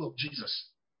you in the name of Jesus.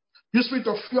 You spirit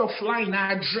of fear of flying,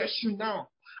 I address you now.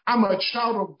 I'm a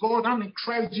child of God. I'm in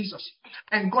Christ Jesus.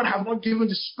 And God has not given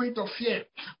the spirit of fear,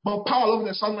 but power, love, and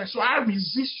a sound mind. So I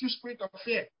resist you, spirit of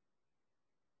fear.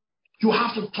 You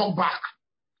have to talk back.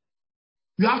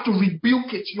 You have to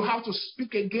rebuke it. You have to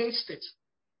speak against it.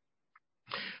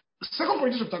 2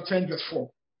 Corinthians chapter 10, verse 4.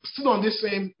 Still on this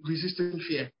same resisting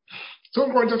fear. 2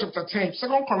 Corinthians chapter 10.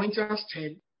 2 Corinthians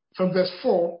 10, from verse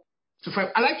 4 to 5.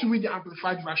 I like to read the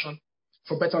Amplified Version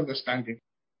for better understanding.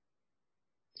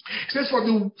 It says, for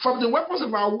the weapons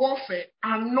of our warfare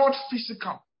are not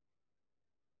physical.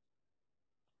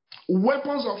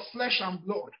 Weapons of flesh and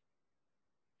blood.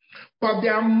 But they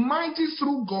are mighty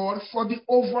through God for the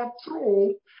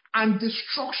overthrow and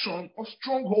destruction of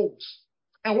strongholds.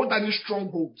 And what are these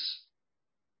strongholds?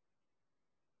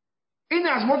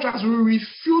 Inasmuch as we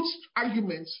refute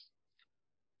arguments,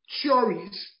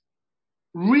 theories,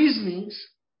 reasonings,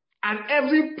 and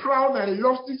every proud and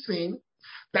lofty thing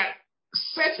that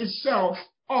sets itself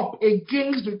up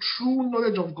against the true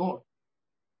knowledge of God.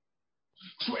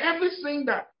 So everything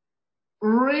that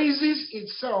raises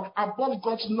itself above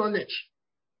God's knowledge,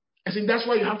 I think that's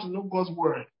why you have to know God's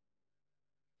word.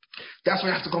 That's why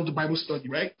you have to come to Bible study,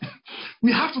 right?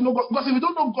 We have to know God, because if you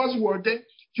don't know God's word, then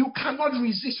you cannot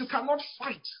resist, you cannot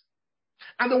fight.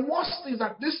 And the worst thing is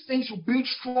that these things will build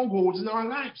strongholds in our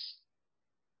lives.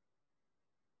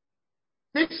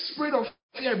 This spirit of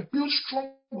fear builds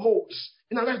strongholds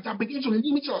in our lives that begin to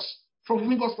limit us from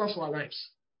fulfilling God's plans for our lives.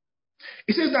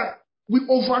 It says that we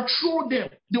overthrow them.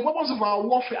 The weapons of our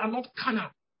warfare are not carnal,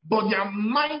 but they are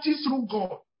mighty through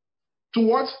God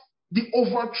towards the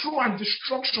overthrow and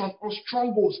destruction of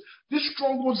strongholds. These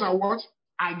strongholds are what?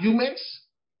 Arguments,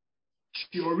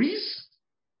 theories,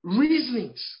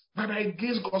 reasonings that are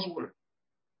against God's word.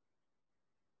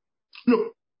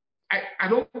 Look, I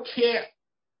don't care.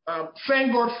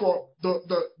 Thank God for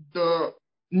the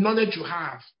knowledge you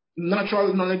have,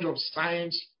 natural knowledge of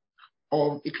science,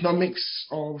 of economics,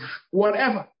 of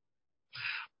whatever.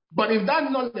 But if that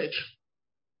knowledge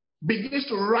begins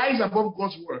to rise above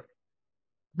God's word,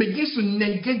 begins to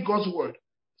negate God's word,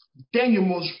 then you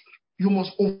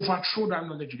must overthrow that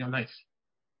knowledge in your life.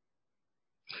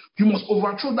 You must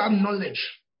overthrow that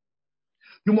knowledge.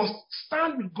 You must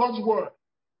stand with God's word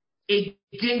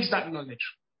against that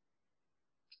knowledge.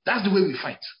 That's the way we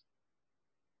fight.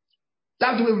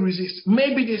 That's the way we resist.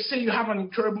 Maybe they say you have an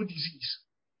incurable disease.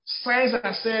 Science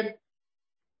has said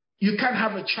you can't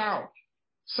have a child.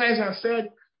 Science has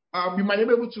said you might not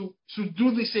be able to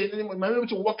do this anymore. You might not be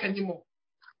able to walk anymore.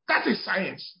 That is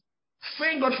science.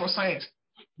 Thank God for science.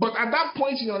 But at that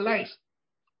point in your life,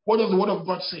 what does the word of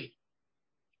God say?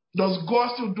 Does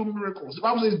God still do miracles? The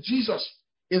Bible says Jesus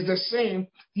is the same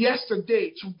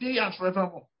yesterday, today, and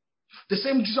forevermore. The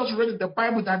same Jesus we read in the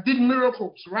Bible that did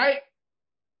miracles, right?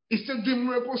 He's still doing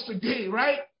miracles today,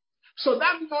 right? So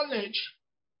that knowledge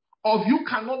of you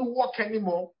cannot walk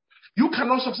anymore, you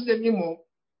cannot succeed anymore,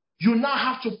 you now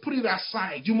have to put it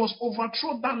aside. You must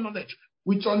overthrow that knowledge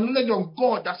with your knowledge of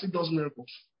God that it does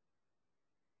miracles.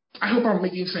 I hope I'm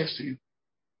making sense to you.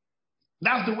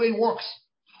 That's the way it works.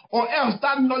 Or else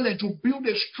that knowledge will build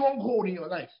a stronghold in your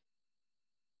life.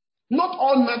 Not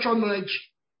all natural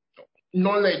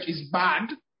knowledge is bad,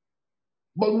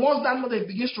 but once that knowledge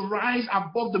begins to rise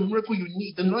above the miracle you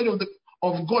need, the knowledge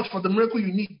of God for the miracle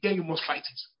you need, then you must fight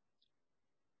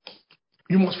it.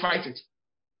 You must fight it.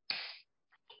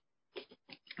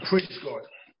 Praise God.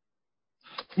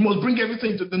 We must bring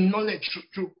everything to the knowledge,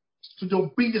 to the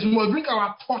obedience. We must bring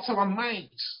our thoughts, our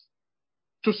minds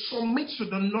to submit to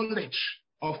the knowledge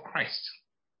of Christ.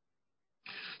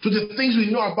 To the things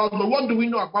we know about God. What do we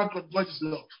know about God? God is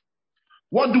love.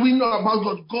 What do we know about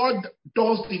God? God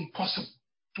does the impossible.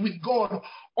 With God,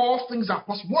 all things are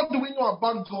possible. What do we know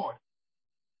about God?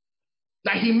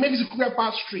 That He makes the clear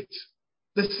path straight.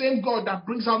 The same God that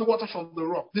brings out water from the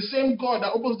rock. The same God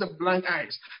that opens the blind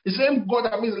eyes. The same God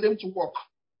that makes the lame to walk.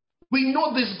 We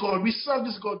know this God. We serve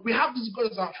this God. We have this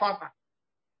God as our Father.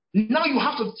 Now you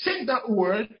have to take that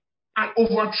word and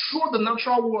overthrow the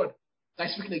natural word that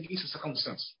is speaking against the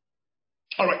circumstance.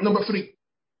 All right, number three.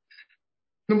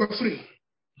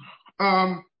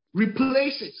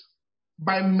 Replace it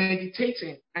by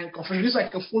meditating and confessing. This is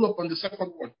like a follow-up on the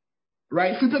second one.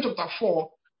 Right? Philippians chapter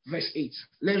 4, verse 8.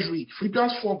 Let's read.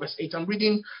 Philippians 4, verse 8. I'm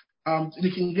reading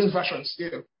the King James Version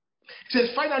still. It says,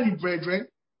 finally, brethren,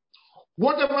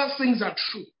 whatever things are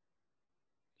true,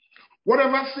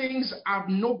 whatever things are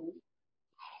noble,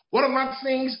 whatever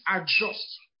things are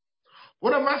just,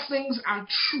 whatever things are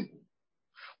true,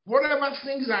 whatever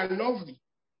things are lovely,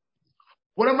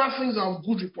 whatever things are of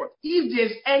good report, if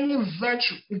there's any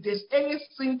virtue, if there's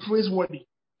anything praiseworthy,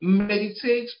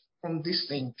 meditate on these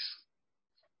things.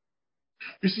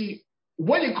 You see,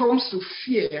 when it comes to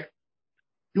fear,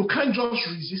 you can't just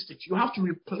resist it. You have to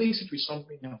replace it with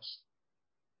something else.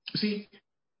 You see,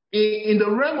 in the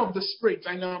realm of the spirit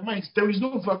and our minds, there is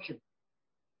no vacuum.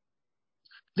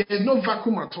 There is no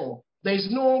vacuum at all. There is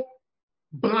no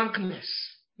blankness.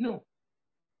 No.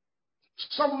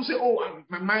 Some people say, oh,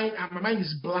 my mind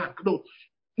is blank. No,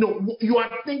 you are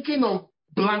thinking of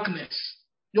blankness.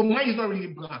 Your mind is not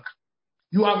really blank.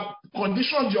 You have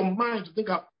conditioned your mind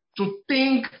to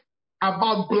think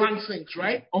about blank things,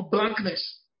 right? Or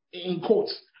blankness, in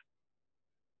quotes.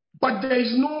 But there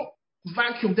is no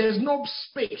vacuum. There is no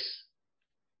space.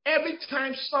 Every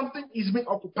time something is being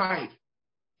occupied,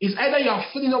 it's either you are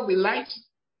filling up with light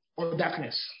or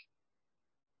darkness.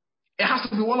 It has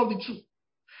to be one of the two.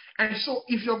 And so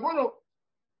if you're going to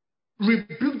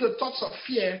rebuke the thoughts of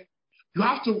fear, you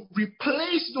have to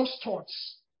replace those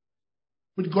thoughts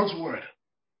with God's word.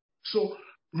 So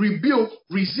rebuke,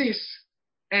 resist,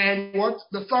 and what?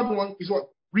 The third one is what?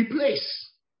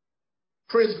 Replace.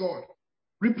 Praise God.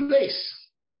 Replace.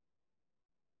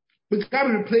 We got to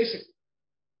replace it.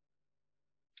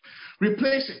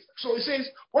 Replace it. So it says,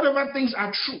 whatever things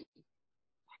are true,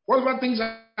 whatever things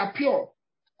are pure,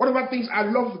 whatever things are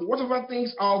lovely, whatever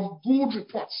things are of good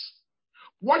reports.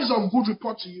 What is of good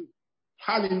report to you?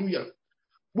 Hallelujah.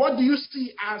 What do you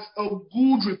see as a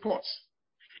good report?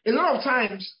 A lot of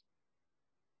times,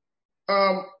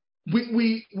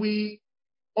 we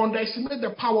underestimate the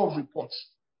power of reports.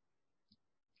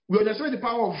 We underestimate the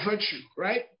power of virtue,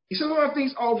 right? It's a lot of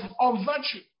things of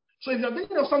virtue. So if you're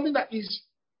thinking of something that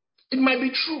it might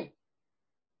be true,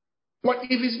 but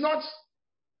if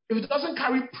it doesn't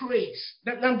carry praise,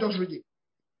 let me just read it.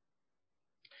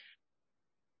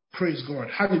 Praise God.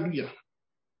 Hallelujah.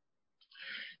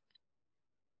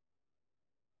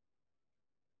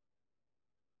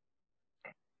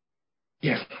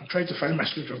 Yeah, I'm trying to find my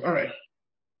scripture. All right.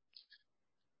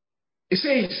 It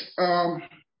says,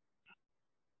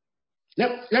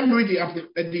 let me read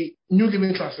the New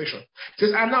Living Translation. It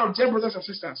says, and now, dear brothers and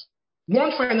sisters,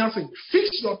 one final thing.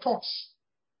 Fix your thoughts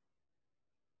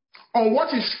on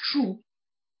what is true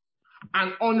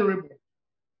and honorable,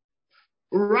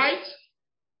 right,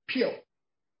 pure,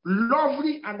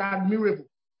 lovely, and admirable.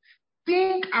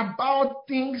 Think about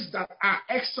things that are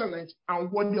excellent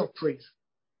and worthy of praise.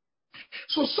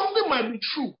 So something might be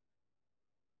true,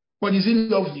 but is it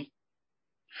lovely?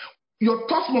 Your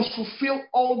thoughts must fulfill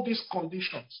all these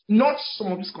conditions, not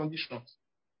some of these conditions.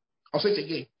 I'll say it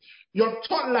again. Your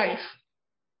thought life,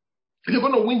 if you're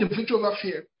going to win the victory over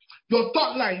fear, your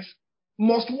thought life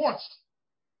must what?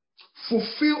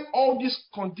 Fulfill all these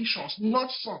conditions, not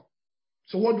some.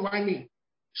 So what do I mean?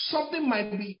 Something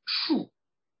might be true,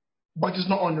 but it's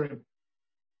not honorable.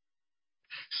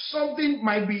 Something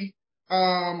might be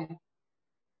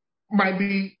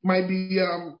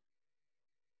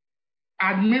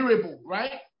admirable,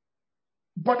 right?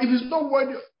 But if it's not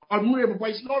worthy, admirable, but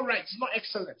it's not right, it's not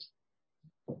excellent.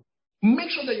 Make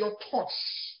sure that your thoughts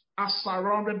are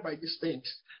surrounded by these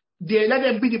things. Let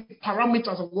them be the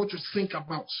parameters of what you think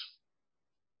about.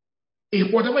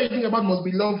 If whatever you think about must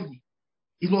be lovely,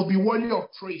 it must be worthy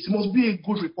of praise, it must be a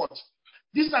good report.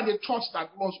 These are the thoughts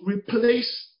that must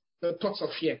replace the thoughts of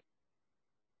fear.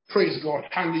 Praise God.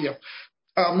 Hallelujah.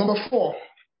 Number four.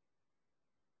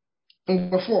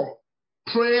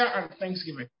 Prayer and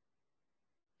thanksgiving.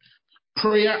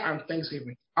 Prayer and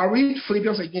thanksgiving. I'll read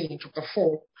Philippians again, chapter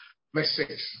 4, verse 6.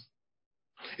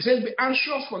 It says, be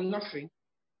anxious for nothing,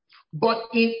 but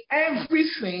in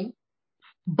everything,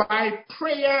 by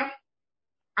prayer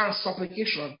and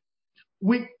supplication,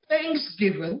 with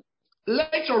thanksgiving,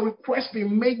 let your requests be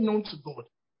made known to God.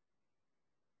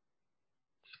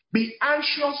 Be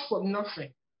anxious for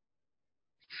nothing,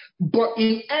 but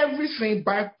in everything,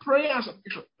 by prayer and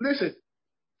supplication. Listen,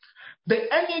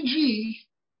 the energy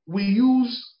we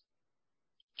use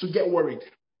to get worried,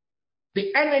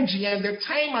 the energy and the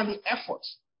time and the effort,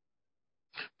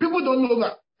 people don't know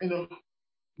that,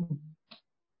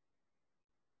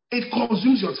 it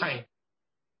consumes your time.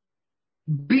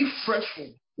 Be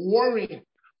fretful, worrying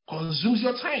consumes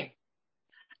your time.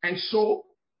 And so,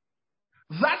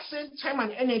 that same time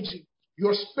and energy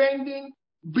you're spending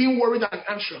being worried and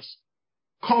anxious,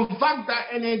 convert that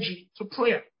energy to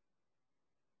prayer.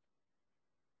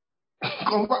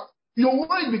 You're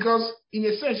worried because, in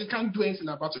a sense, you can't do anything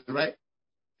about it, right?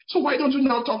 So why don't you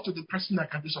now talk to the person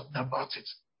that can do something about it?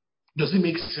 Does it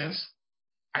make sense?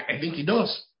 I think it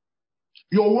does.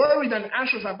 You're worried and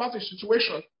anxious about a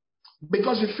situation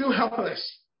because you feel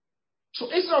helpless. So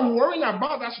instead of worrying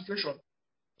about that situation,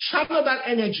 channel that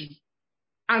energy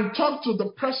and talk to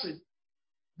the person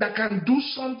that can do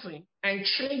something and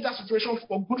change that situation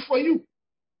for good for you.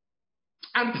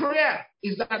 And prayer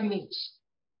is that means.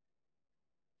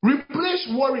 Replace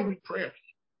worry with prayer.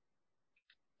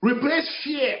 Replace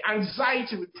fear,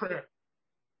 anxiety with prayer.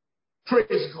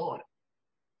 Praise God.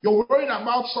 You're worried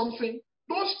about something.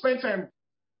 Don't spend time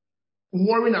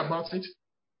worrying about it.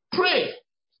 Pray.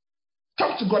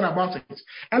 Talk to God about it.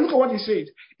 And look at what he says.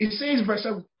 It says, verse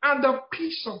 7, and the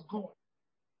peace of God,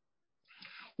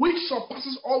 which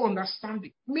surpasses all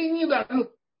understanding. Meaning that,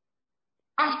 look,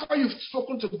 after you've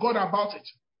spoken to God about it,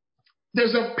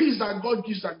 there's a peace that God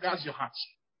gives that guards your heart.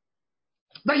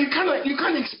 That you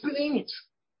can't explain it.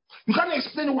 You can't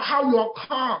explain how you are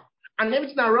calm and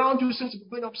everything around you seems to be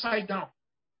going upside down.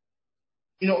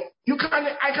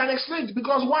 I can explain it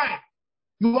because why?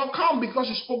 You are calm because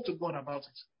you spoke to God about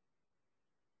it.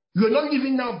 You're not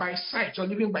living now by sight, you're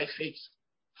living by faith.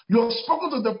 You have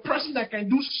spoken to the person that can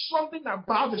do something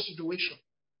about the situation.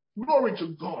 Glory to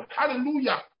God.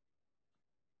 Hallelujah.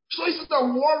 So instead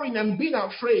of worrying and being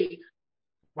afraid,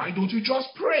 why don't you just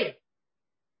pray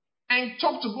and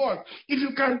talk to God? If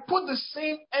you can put the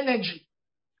same energy,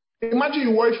 imagine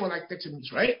you worry for like 30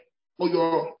 minutes, right?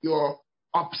 Or you're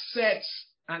upset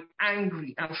and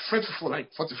angry and fretful for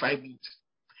like 45 minutes.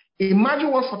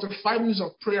 Imagine what 45 minutes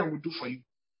of prayer will do for you.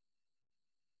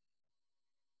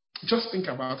 Just think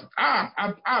about it.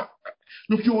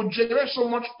 Look, you will generate so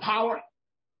much power.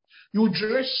 You will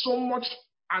generate so much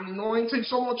anointing,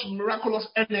 so much miraculous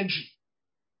energy.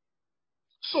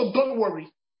 So don't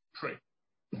worry, pray.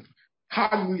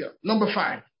 Hallelujah. Number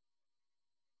 5.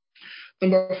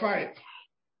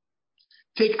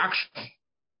 Take action.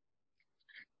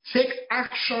 Take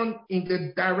action in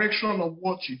the direction of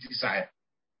what you desire.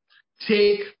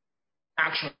 Take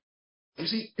action. You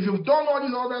see, if you've done all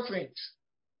these other things,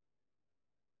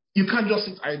 you can't just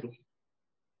sit idle.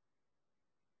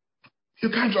 You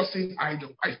can't just sit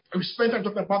idle. I spent time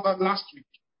talking about that last week.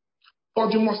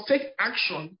 But you must take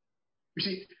action. You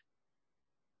see,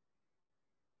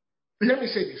 let me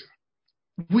say this.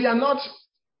 We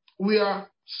are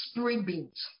spirit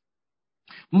beings.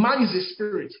 Man is a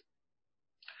spirit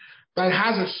that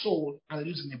has a soul and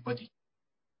lives in a body.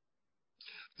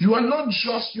 You are not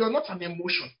an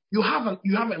emotion. You have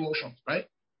emotions, right?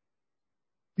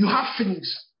 You have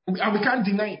feelings, and we can't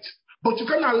deny it. But you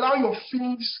can't allow your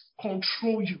feelings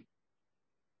control you.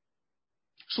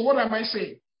 So what am I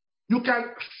saying? You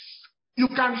can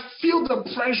feel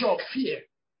the pressure of fear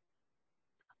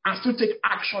and still take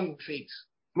action in faith.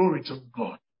 Glory to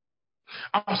God.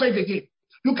 I'll say it again.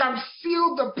 You can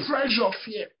feel the pressure of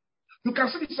fear. You can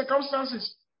see the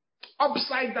circumstances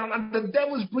upside down and the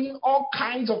devil is bringing all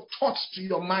kinds of thoughts to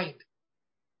your mind.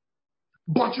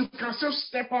 But you can still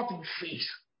step out in faith.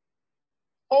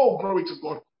 Oh, glory to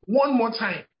God. One more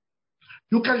time.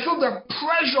 You can feel the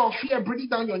pressure of fear breathing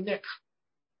down your neck.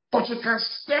 But you can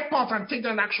step out and take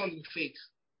an action in faith.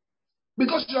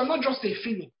 Because you are not just a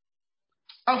feeling.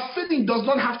 A feeling does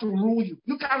not have to rule you.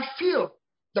 You can feel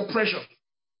the pressure.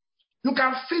 You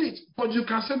can feel it, but you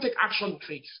can still take action in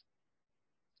faith.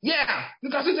 Yeah, you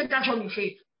can still take action in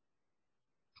faith.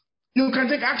 You can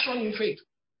take action in faith.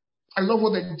 I love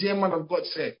what the dear man of God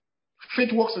said.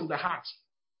 Faith works in the heart.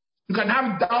 You can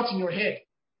have doubt in your head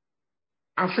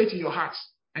and faith in your heart,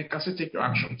 and you can still take your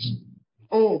actions.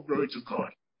 Oh, glory to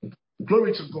God.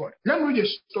 Glory to God. Let me read a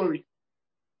story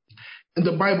in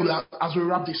the Bible as we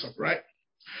wrap this up, right?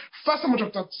 First Samuel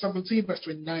chapter 17, verse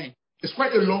 29. It's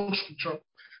quite a long scripture.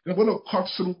 And I'm going to cut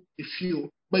through a few,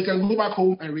 but you can go back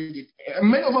home and read it. And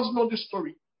many of us know this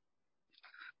story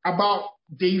about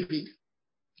David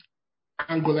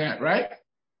and Goliath, right?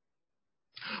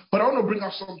 But I want to bring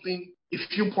up something, a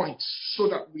few points, so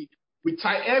that we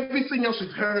tie everything else we've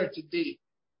heard today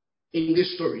in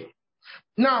this story.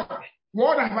 Now,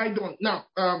 what have I done? Now,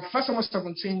 1 Samuel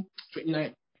 17,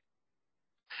 29.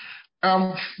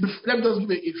 Let me just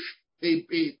give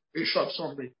a short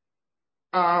summary.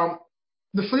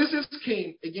 The Philistines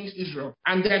came against Israel,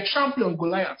 and their champion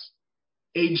Goliath,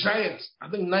 a giant, I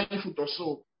think 9 foot or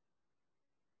so,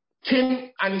 came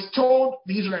and he told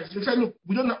the Israelites, they said, look,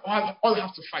 we don't all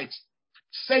have to fight.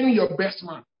 Send me your best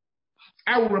man.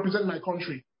 I will represent my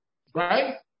country.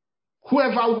 Right?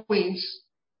 Whoever wins,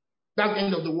 that's the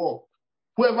end of the war.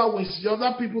 Whoever wins, the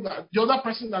other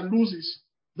person that loses,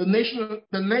 the nation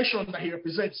that he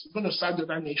represents is going to side with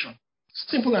that nation.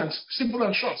 Simple and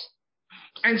short.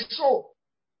 And so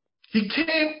he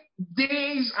came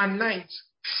days and nights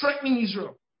threatening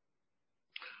Israel.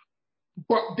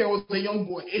 But there was a young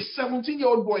boy, a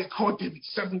 17-year-old boy called David,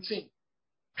 17.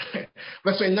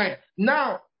 Verse 29.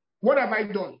 Now, what have I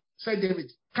done? Said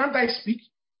David. Can't I speak?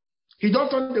 He don't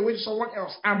turn away to someone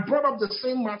else and brought up the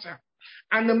same matter.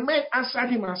 And the men answered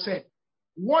him and said,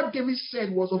 what David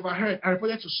said was overheard and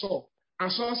reported to Saul.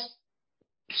 And Saul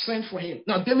sent for him.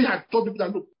 Now, David had told people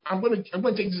that, look, I'm going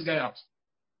to take this guy out.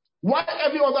 While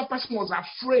every other person was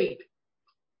afraid,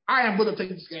 I am going to take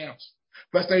this guy out.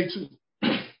 Verse 32.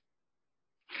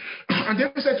 And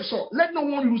David said to Saul, let no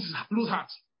one lose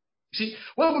heart. See,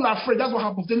 when people are afraid, that's what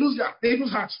happens. They lose heart. He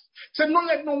said, no,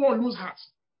 let no one lose heart.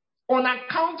 On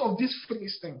account of this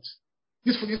Philistine,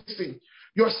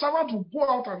 your servant will go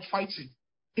out and fight him.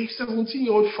 A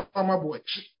 17-year-old farmer boy,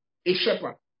 a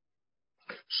shepherd.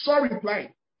 Saul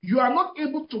replied, you are not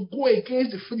able to go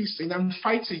against the Philistine and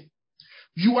fight him.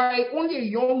 You are only a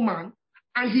young man,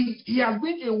 and he has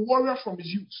been a warrior from his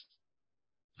youth.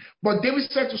 But David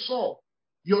said to Saul,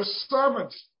 your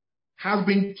servant has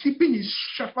been keeping his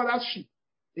shepherd's sheep.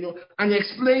 And he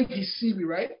explained his CV,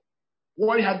 right?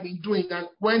 What he had been doing, and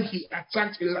when he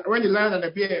attacked, when the lion and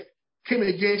the bear came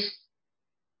against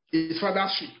his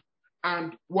father's sheep,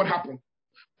 and what happened.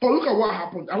 But look at what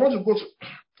happened. I want to go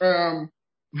to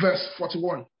verse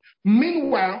 41.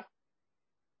 Meanwhile,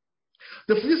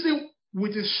 the Philistine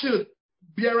with his shield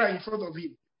bearer in front of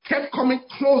him kept coming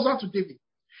closer to David.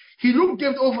 He looked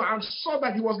David over and saw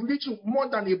that he was little more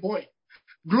than a boy,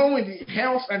 glowing in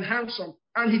health and handsome,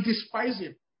 and he despised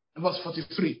him. Verse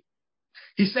 43.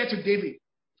 He said to David,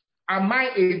 am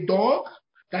I a dog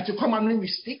that you come at me with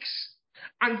sticks?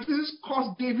 And this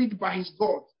caused David by his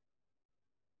God.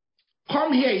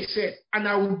 Come here, he said, and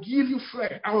I will give you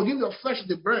flesh. I will give your flesh to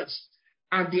the birds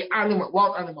and the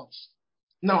wild animals.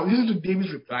 Now, listen to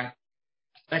David's reply.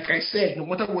 Like I said, no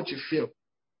matter what you feel,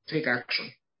 take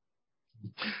action.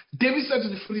 David said to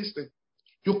the Philistine,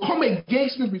 you come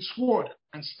against me with sword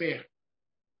and spear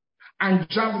and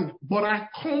javelin, but I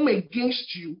come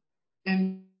against you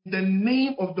in the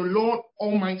name of the Lord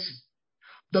Almighty,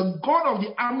 the God of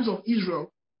the armies of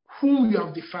Israel, whom you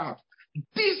have defiled.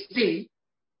 This day,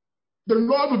 the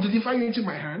Lord will deliver you into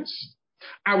my hands.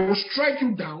 I will strike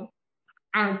you down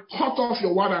and cut off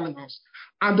your wild animals,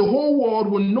 and the whole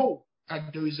world will know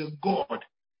that there is a God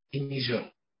in Israel.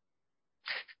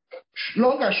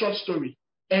 Long and short story,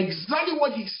 exactly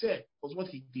what he said was what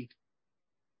he did.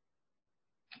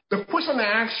 The question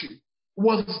I asked you,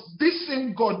 was this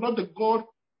same God not the God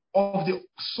of the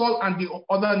Saul and the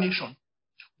other nation?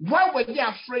 Why were they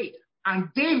afraid? And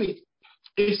David,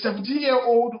 a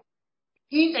 17-year-old,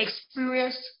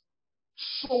 inexperienced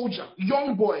soldier,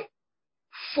 young boy,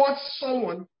 fought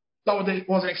someone that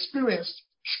was experienced,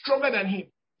 stronger than him.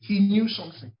 He knew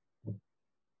something.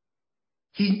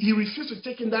 He refused to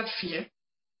take in that fear.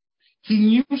 He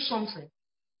knew something.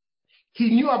 He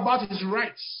knew about his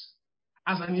rights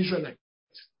as an Israelite.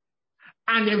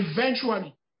 And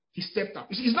eventually, he stepped up.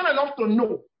 It's not enough to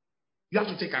know. You have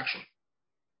to take action.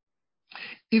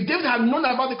 If David had known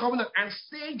about the covenant and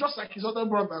stayed just like his other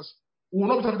brothers, we will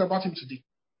not be talking about him today.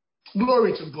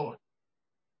 Glory to God.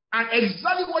 And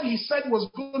exactly what he said was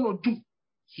going to do,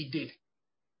 he did.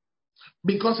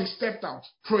 Because he stepped out.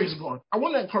 Praise God. I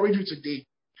want to encourage you today,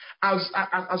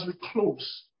 as we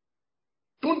close,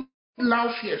 don't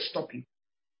allow fear stop you.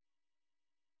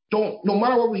 Don't. No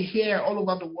matter what we hear all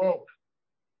over the world,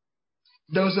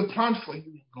 there is a plan for you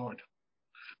in God.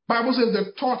 Bible says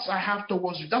the thoughts I have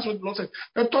towards you. That's what the Lord said.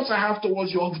 The thoughts I have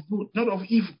towards you of good, not of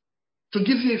evil. to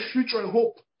give you a future, a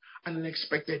hope, and an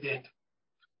expected end.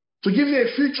 To give you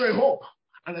a future, a hope,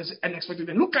 and an expected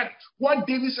end. Look at what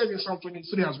David said in Psalm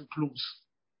 23 as we close.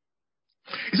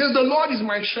 He says, the Lord is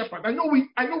my shepherd. I know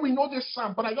we know this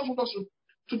psalm, but I just want us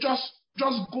to just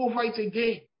go over it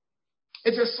again.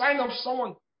 It's a sign of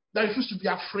someone that refuses to be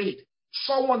afraid.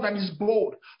 Someone that is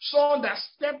bold. Someone that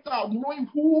stepped out knowing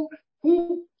who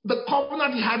the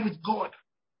covenant he had with God.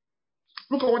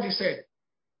 Look at what he said.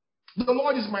 The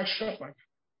Lord is my shepherd.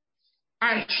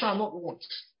 I shall not want.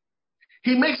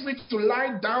 He makes me to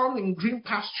lie down in green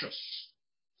pastures.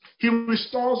 He leads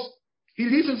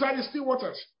inside the still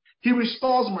waters. He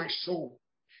restores my soul.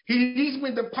 He leads me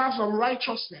in the path of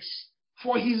righteousness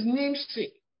for his name's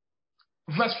sake.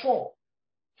 Verse 4.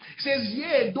 He says,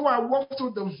 yea, though I walk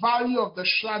through the valley of the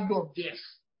shadow of death,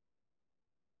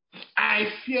 I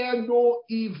fear no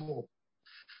evil.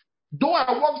 Though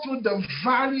I walk through the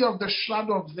valley of the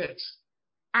shadow of death,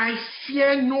 I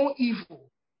fear no evil.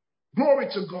 Glory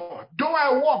to God.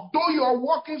 Though you are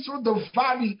walking through the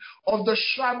valley of the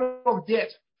shadow of death,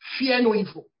 fear no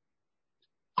evil.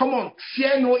 Come on,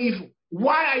 fear no evil.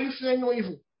 Why are you fearing no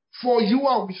evil? For you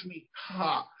are with me.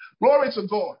 Glory to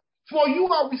God. For you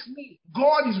are with me.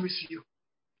 God is with you.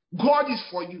 God is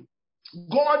for you.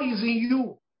 God is in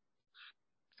you.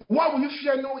 Why will you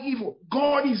fear no evil?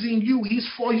 God is in you. He's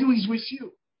for you. He's with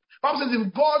you. The Bible says,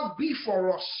 if God be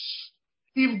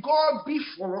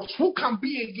for us, who can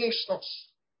be against us?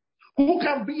 Who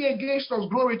can be against us?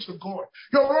 Glory to God.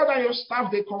 Your rod and your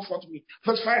staff, they comfort me.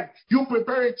 Verse 5, you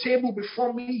prepare a table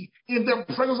before me in the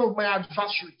presence of my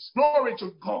adversaries. Glory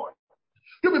to God.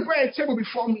 You prepare a table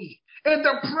before me in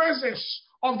the presence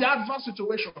of the adverse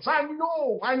situations. I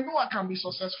know I can be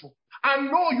successful. I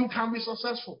know you can be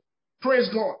successful. Praise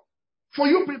God. For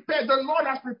you prepared, the Lord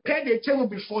has prepared a table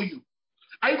before you.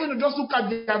 Are you going to just look at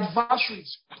the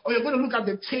adversaries, or you're going to look at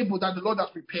the table that the Lord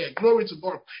has prepared? Glory to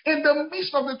God. In the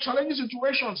midst of the challenging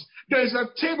situations, there is a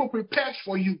table prepared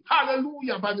for you.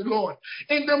 Hallelujah, by the Lord.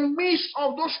 In the midst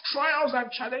of those trials and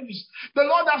challenges, the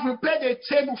Lord has prepared a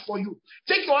table for you.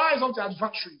 Take your eyes off the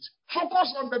adversaries.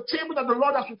 Focus on the table that the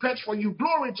Lord has prepared for you.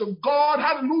 Glory to God.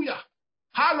 Hallelujah.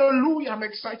 Hallelujah. I'm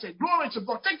excited. Glory to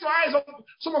God. Take your eyes off.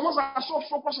 Some of us are so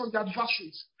focused on the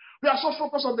adversaries. We are so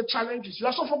focused on the challenges. We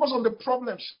are so focused on the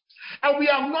problems. And we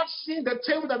have not seen the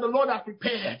table that the Lord has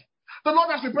prepared. The Lord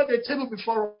has prepared a table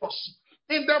before us.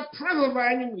 In the presence of our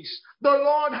enemies, the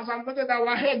Lord has anointed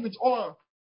our head with oil.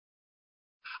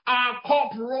 Our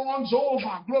cup runs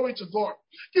over. Glory to God.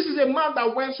 This is a man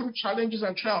that went through challenges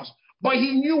and trials, but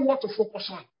he knew what to focus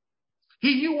on.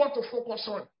 He knew what to focus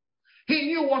on. He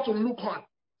knew what to look on.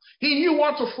 He knew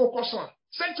what to focus on.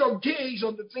 Set your gaze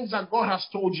on the things that God has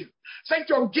told you. Set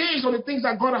your gaze on the things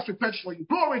that God has prepared for you.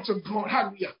 Glory to God.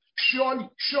 Hallelujah. Surely,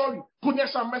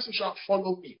 goodness and mercy shall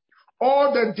follow me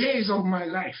all the days of my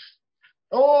life.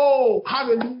 Oh,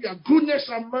 hallelujah. Goodness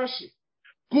and mercy.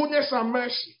 Goodness and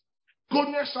mercy.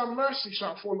 Goodness and mercy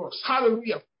shall follow us.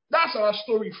 Hallelujah. That's our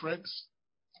story, friends.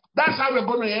 That's how we're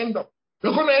going to end up.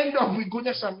 We're going to end up with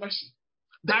goodness and mercy.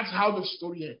 That's how the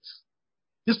story ends.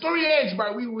 The story ends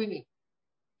by we winning.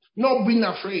 Not being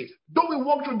afraid. Though we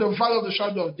walk through the valley of the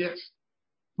shadow of death,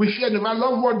 we fear them. I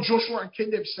love what Joshua and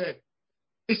Caleb said.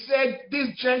 He said,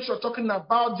 these giants are talking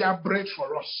about their bread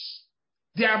for us.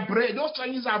 Their bread. Those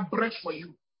Chinese are bread for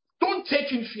you. Don't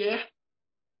take in fear.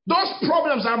 Those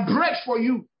problems are bread for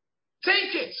you.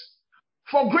 Take it.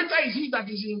 For greater is he that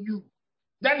is in you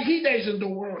than he that is in the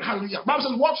world. Hallelujah. The Bible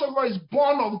says, whatsoever is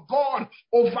born of God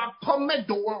overcometh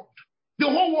the world. The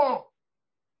whole world.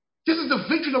 This is the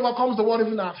victory that overcomes the world,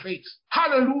 even our faith.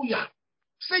 Hallelujah.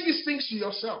 Say these things to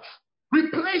yourself.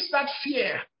 Replace that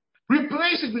fear.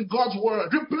 Replace it with God's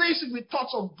word. Replace it with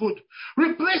thoughts of good.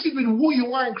 Replace it with who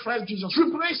you are in Christ Jesus.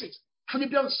 Replace it.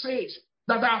 Philippians says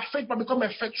that our faith will become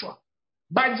effectual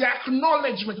by the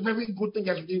acknowledgement of every good thing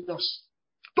that's within us.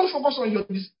 Don't focus on your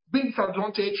being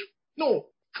disadvantaged. No.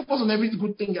 Focus on every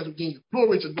good thing that's within you.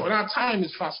 Glory to God. Our time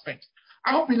is fast spent.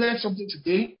 I hope you learned something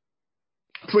today.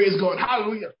 Praise God.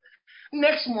 Hallelujah.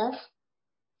 Next month,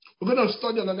 we're going to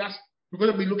study on that. We're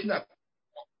going to be looking at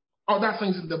other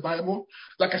things in the Bible.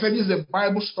 Like I said, this is a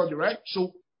Bible study, right?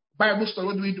 So, Bible study,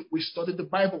 what do? We study the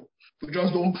Bible. We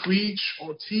just don't preach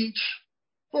or teach,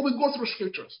 but we go through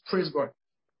scriptures. Praise God.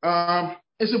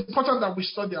 It's important that we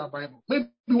study our Bible. Maybe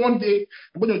one day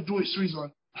I'm going to do a series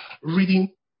on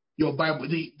reading your Bible,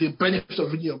 the benefits of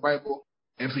reading your Bible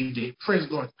every day. Praise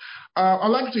God. I'd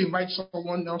like to invite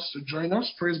someone else to join us.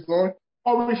 Praise God.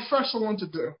 Or refer someone to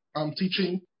the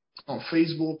teaching on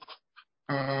Facebook,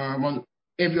 on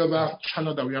every other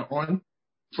channel that we are on.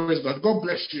 Praise God. God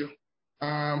bless you.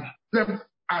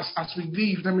 As we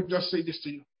leave, let me just say this to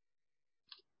you.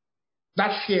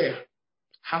 That fear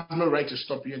has no right to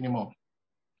stop you anymore.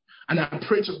 And I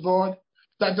pray to God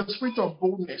that the spirit of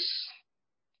boldness,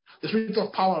 the spirit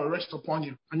of power will rest upon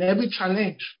you. And every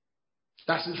challenge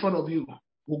that's in front of you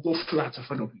will go flat in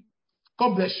front of you.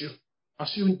 God bless you. I'll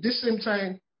see you this same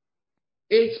time,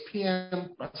 8 p.m.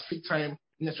 Pacific time,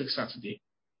 next week Saturday.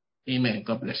 Amen.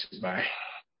 God bless you. Bye.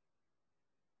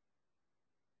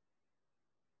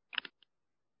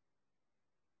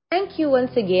 Thank you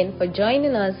once again for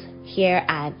joining us here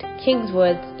at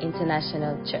Kingsword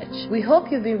International Church. We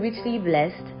hope you've been richly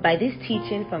blessed by this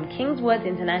teaching from Kingsword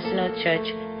International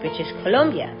Church, British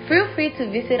Columbia. Feel free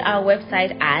to visit our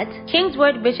website at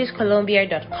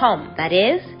kingswordbritishcolumbia.com. That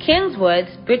is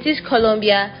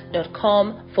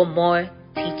kingswordbritishcolumbia.com for more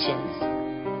teachings.